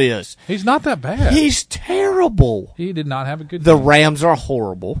Stafford is? He's not that bad. He's terrible. He did not have a good. The game. Rams are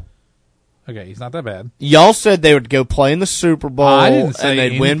horrible. Okay, he's not that bad. Y'all said they would go play in the Super Bowl and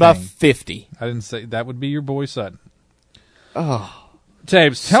they'd win by 50. I didn't say that would be your boy Sutton. Oh,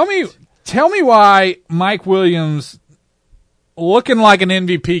 Taves, tell me why Mike Williams, looking like an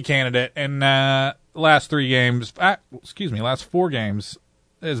MVP candidate in last 4 games,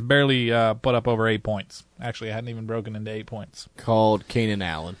 has barely put up over 8 points. Actually, I hadn't even broken into 8 points. Called Keenan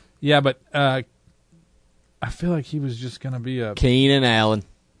Allen. Yeah, but I feel like he was just going to be a Keenan Allen.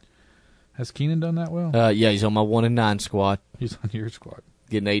 Has Keenan done that well? Yeah, he's on my 1-9 squad. He's on your squad.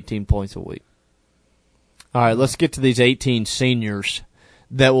 Getting 18 points a week. All right, let's get to these 18 seniors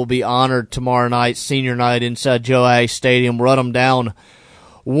that will be honored tomorrow night, senior night inside Joe A. Stadium. Run them down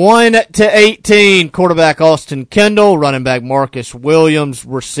 1-18. Quarterback Austin Kendall, running back Marcus Williams,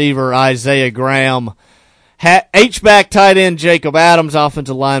 receiver Isaiah Graham, H-back tight end Jacob Adams,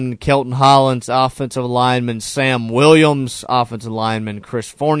 offensive lineman Kelton Hollins, offensive lineman Sam Williams, offensive lineman Chris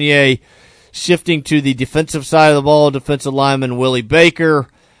Fournier. Shifting to the defensive side of the ball, defensive lineman Willie Baker,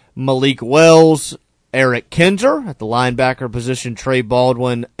 Malik Wells, Eric Kinzer. At the linebacker position, Trey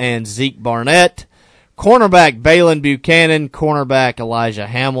Baldwin and Zeke Barnett. Cornerback Balin Buchanan, cornerback Elijah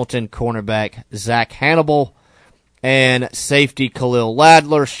Hamilton, cornerback Zach Hannibal, and safety Khalil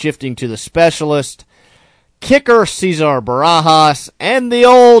Ladler. Shifting to the specialist, kicker Cesar Barajas, and the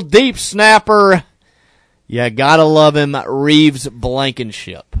old deep snapper, you gotta love him, Reeves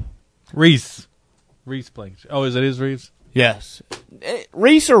Blankenship. Reese Blankenship. Oh, is it his Reeves? Yes.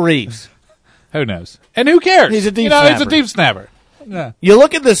 Reese or Reeves? Who knows? And who cares? He's a deep He's a snapper. deep snapper. Yeah. You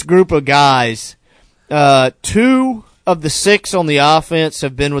look at this group of guys, 2 of the 6 on the offense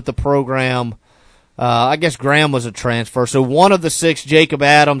have been with the program. I guess Graham was a transfer. So 1 of the 6, Jacob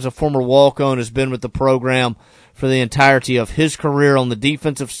Adams, a former walk-on, has been with the program for the entirety of his career. On the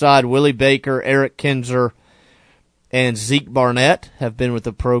defensive side, Willie Baker, Eric Kinzer, and Zeke Barnett have been with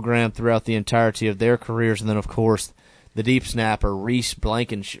the program throughout the entirety of their careers. And then, of course, the deep snapper, Reeves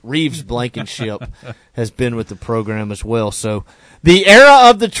Blankenship, has been with the program as well. So the era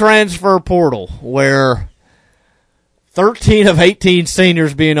of the transfer portal, where 13 of 18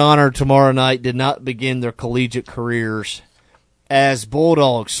 seniors being honored tomorrow night did not begin their collegiate careers as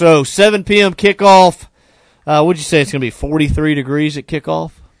Bulldogs. So 7 p.m. kickoff. Would you say it's going to be 43 degrees at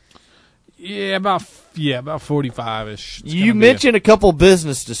kickoff? Yeah, about 45-ish. You mentioned a couple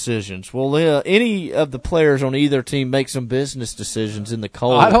business decisions. Will any of the players on either team make some business decisions in the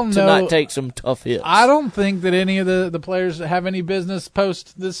cold to not take some tough hits? I don't think that any of the players have any business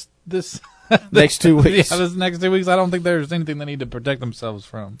post this next 2 weeks. Yeah, this next 2 weeks. I don't think there's anything they need to protect themselves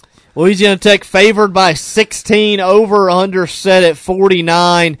from. Louisiana Tech favored by 16, over/under set at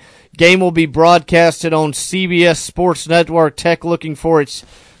 49. Game will be broadcasted on CBS Sports Network. Tech looking for its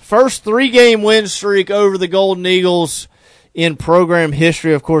first 3-game win streak over the Golden Eagles in program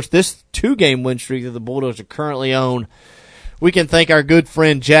history. Of course, this 2-game win streak that the Bulldogs are currently on, we can thank our good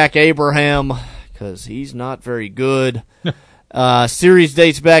friend Jack Abraham, because he's not very good. Series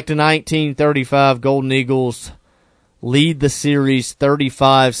dates back to 1935. Golden Eagles lead the series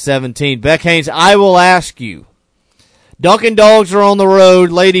 35-17. Beck Haynes, I will ask you, Dunkin' Dogs are on the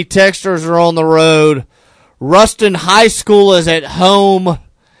road. Lady Texters are on the road. Ruston High School is at home.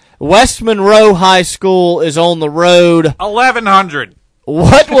 West Monroe High School is on the road. 1,100.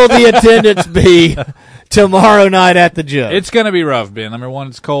 What will the attendance be tomorrow night at the Joe? It's going to be rough, Ben. Number 1,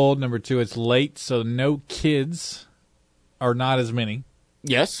 it's cold. Number 2, it's late, so no kids, or not as many.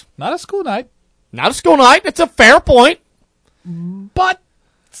 Yes. Not a school night. Not a school night. It's a fair point. But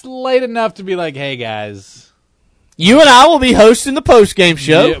it's late enough to be like, hey, guys. You and I will be hosting the postgame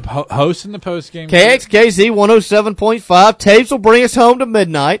show. Yeah, hosting the postgame show. KXKZ 107.5. Tabes will bring us home to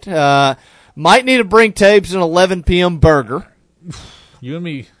midnight. Might need to bring Tabes an 11 p.m. burger. You and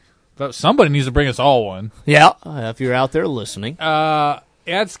me. Somebody needs to bring us all one. Yeah, if you're out there listening.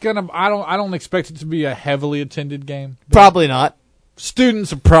 It's gonna. I don't expect it to be a heavily attended game. Probably not.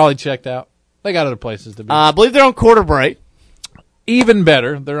 Students are probably checked out. They got other places to be. I believe they're on quarter break. Even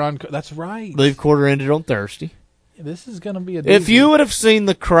better, they're on. That's right. I believe quarter ended on Thursday. This is going to be a. If you would have seen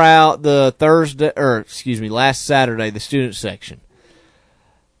the crowd, last Saturday, the student section.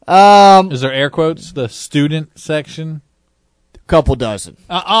 Is there air quotes? The student section. Couple dozen.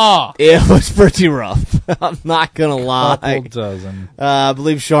 It was pretty rough. I'm not gonna lie. Couple dozen. I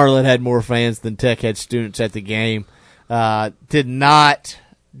believe Charlotte had more fans than Tech had students at the game. Did not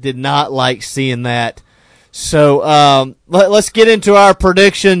like seeing that. So let's get into our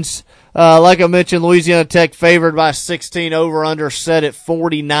predictions. Like I mentioned, Louisiana Tech favored by 16, over/under set at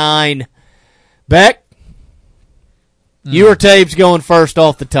 49. Beck, you or Tabes going first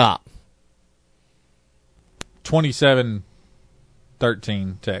off the top? 27-13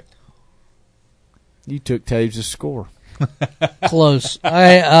 Tech. You took Tabes' score. Close.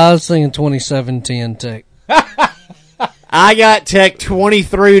 I was thinking 27-10 Tech. I got Tech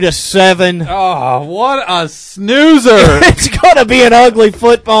 23-7. Oh, what a snoozer. It's going to be an ugly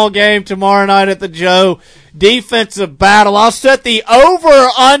football game tomorrow night at the Joe. Defensive battle. I'll set the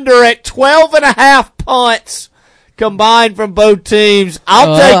over/under at 12.5 punts combined from both teams.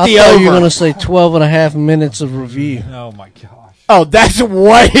 I'll take the over. You were going to say 12.5 minutes of review. Oh, my gosh. Oh, that's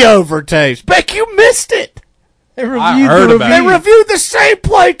way over, Taves. Beck, you missed it. They reviewed They reviewed the same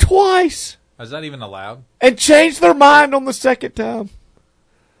play twice. Is that even allowed? And changed their mind on the second time.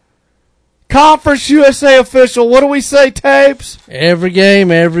 Conference USA official, what do we say, Tabes? Every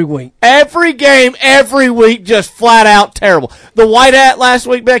game, every week. Every game, every week, just flat out terrible. The white hat last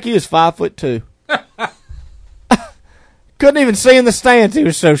week, Becky, was 5'2". Couldn't even see in the stands. He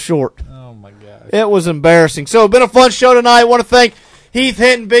was so short. Oh, my gosh. It was embarrassing. So it's been a fun show tonight. I want to thank Heath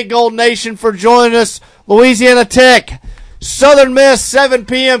Hinton, Big Gold Nation, for joining us. Louisiana Tech, Southern Miss, 7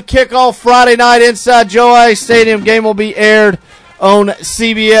 p.m. kickoff Friday night inside Joe Ice Stadium. Game will be aired on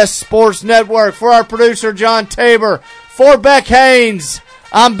CBS Sports Network. For our producer, John Tabor, for Beck Haynes,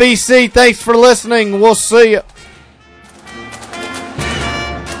 I'm BC. Thanks for listening. We'll see you.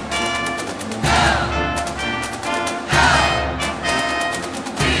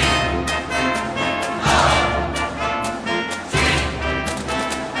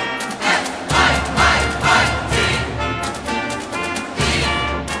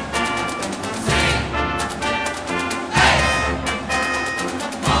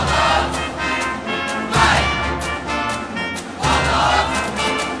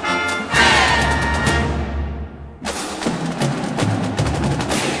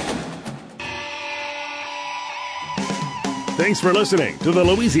 Thanks for listening to the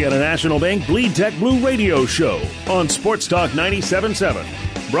Louisiana National Bank Bleed Tech Blue Radio Show on Sports Talk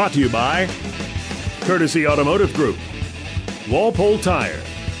 97.7. Brought to you by Courtesy Automotive Group, Walpole Tire,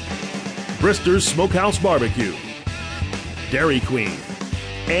 Brister's Smokehouse Barbecue, Dairy Queen,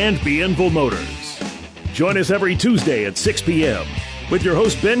 and Bienville Motors. Join us every Tuesday at 6 p.m. with your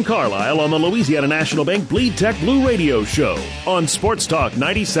host Ben Carlisle on the Louisiana National Bank Bleed Tech Blue Radio Show on Sports Talk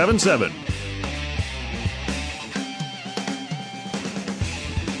 97.7.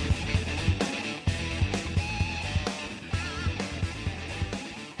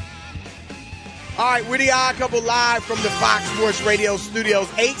 All right, we're the Odd Couple live from the Fox Sports Radio studios,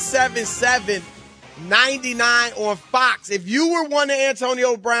 877-99 on Fox. If you were one of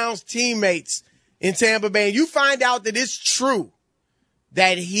Antonio Brown's teammates in Tampa Bay, and you find out that it's true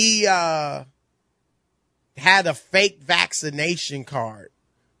that he had a fake vaccination card,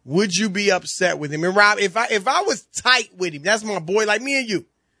 would you be upset with him? And Rob, if I was tight with him, that's my boy, like me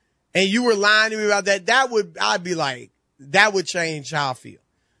and you were lying to me about that, I'd be like, that would change how I feel.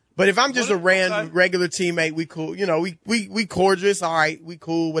 But if I'm just a random regular teammate, we cool, we cordial, it's all right, we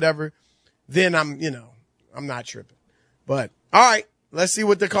cool, whatever, then I'm not tripping. But all right, let's see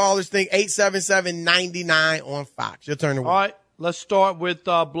what the callers think. 877-99 on Fox. Your turn to win. All right, let's start with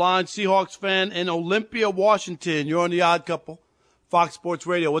blind Seahawks fan in Olympia, Washington. You're on the Odd Couple, Fox Sports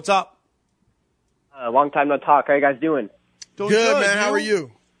Radio. What's up? Long time no talk. How you guys doing? Doing good, man. How are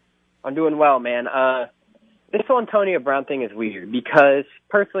you? I'm doing well, man. This whole Antonio Brown thing is weird because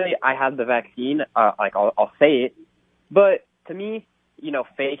personally I had the vaccine. I'll say it, but to me,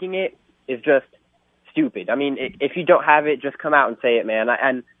 faking it is just stupid. I mean, if you don't have it, just come out and say it, man.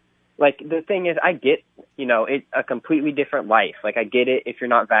 And the thing is, I get, it's a completely different life. Like, I get it if you're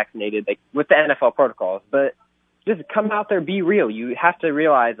not vaccinated, like with the NFL protocols, but just come out there, be real. You have to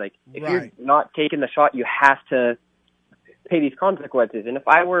realize, if you're not taking the shot, you have to pay these consequences. And if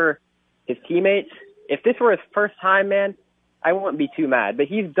I were his teammates, if this were his first time, man, I wouldn't be too mad. But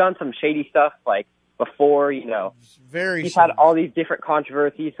he's done some shady stuff before, he's had all these different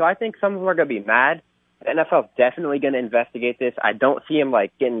controversies. So I think some of them are going to be mad. The NFL is definitely going to investigate this. I don't see him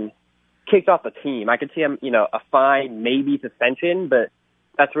getting kicked off the team. I could see him, a fine, maybe suspension, but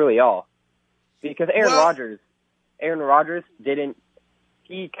that's really all. Because Aaron Rodgers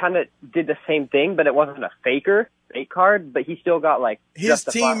he kind of did the same thing, but it wasn't a fake card, but he still got his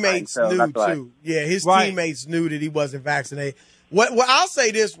teammates knew too. Yeah, his teammates knew that he wasn't vaccinated. What I'll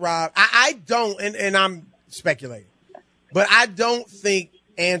say this, Rob, I don't, and I'm speculating, but I don't think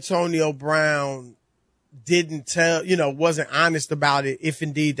Antonio Brown didn't tell, wasn't honest about it, if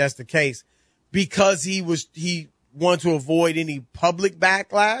indeed that's the case, because he wanted to avoid any public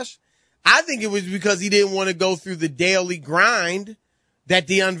backlash. I think it was because he didn't want to go through the daily grind that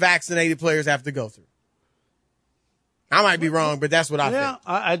the unvaccinated players have to go through. I might be wrong, but that's what I think.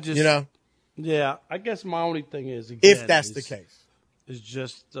 I just, yeah, I guess my only thing is, if that's the case, is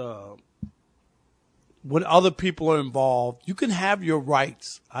just when other people are involved, you can have your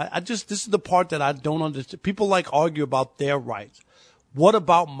rights. This is the part that I don't understand. People argue about their rights. What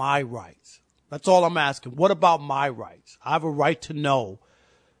about my rights? That's all I'm asking. What about my rights? I have a right to know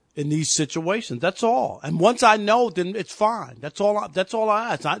in these situations. That's all. And once I know, then it's fine. That's all I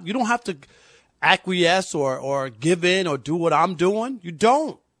ask. You don't have to acquiesce or give in or do what I'm doing. You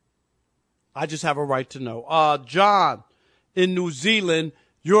don't. I just have a right to know. John in New Zealand,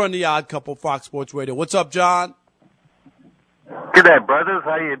 you're on the Odd Couple, Fox Sports Radio. What's up, John? Good day, brothers.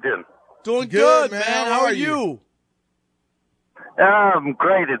 How you doing? Doing good, man. How are you?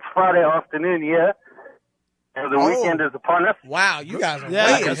 Great. It's Friday afternoon here. The weekend is upon us. Wow, you guys are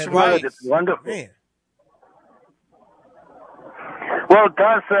that's right. It's wonderful. Man. Well,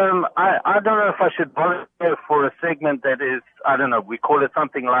 guys, I don't know if I should volunteer for a segment that is, I don't know, we call it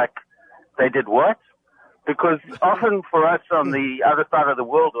something like They Did What? Because often for us on the other side of the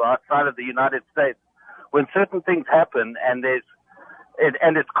world or outside of the United States, when certain things happen and it's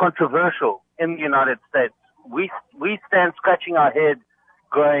controversial in the United States, we stand scratching our head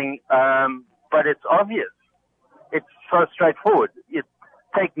going, but it's obvious. It's so straightforward.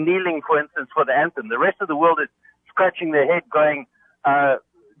 Take kneeling, for instance, for the anthem. The rest of the world is scratching their head going,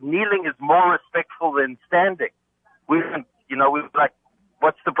 kneeling is more respectful than standing. We're like,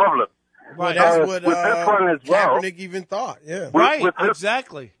 what's the problem? Right, that's what with this one as well, Kaepernick even thought. Yeah,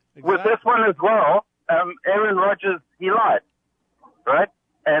 exactly. With this one as well, Aaron Rodgers, he lied, right?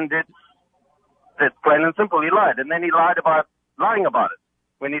 And it's plain and simple. He lied, and then he lied about lying about it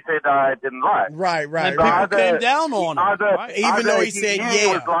when he said I didn't lie. Right. And people came down on him, right? Even though he said he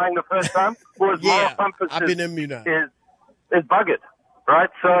was lying the first time, or his moral compass I've been immunized. is buggered, right?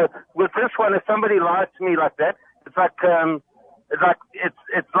 So with this one, if somebody lies to me like that, it's like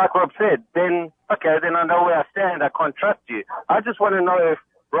it's like Rob said, then I know where I stand. I can't trust you. I just want to know if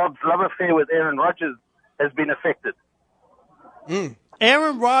Rob's love affair with Aaron Rodgers has been affected.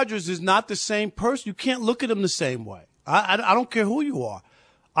 Aaron Rodgers is not the same person. You can't look at him the same way. I don't care who you are.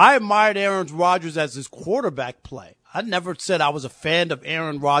 I admired Aaron Rodgers as his quarterback play. I never said I was a fan of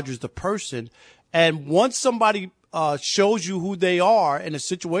Aaron Rodgers, the person. And once somebody shows you who they are in a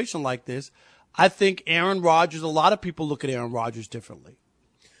situation like this, I think Aaron Rodgers, a lot of people look at Aaron Rodgers differently.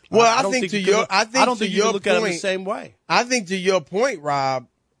 Well, I don't think you look at him the same way. I think to your point, Rob,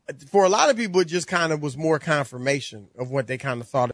 for a lot of people, it just kind of was more confirmation of what they kind of thought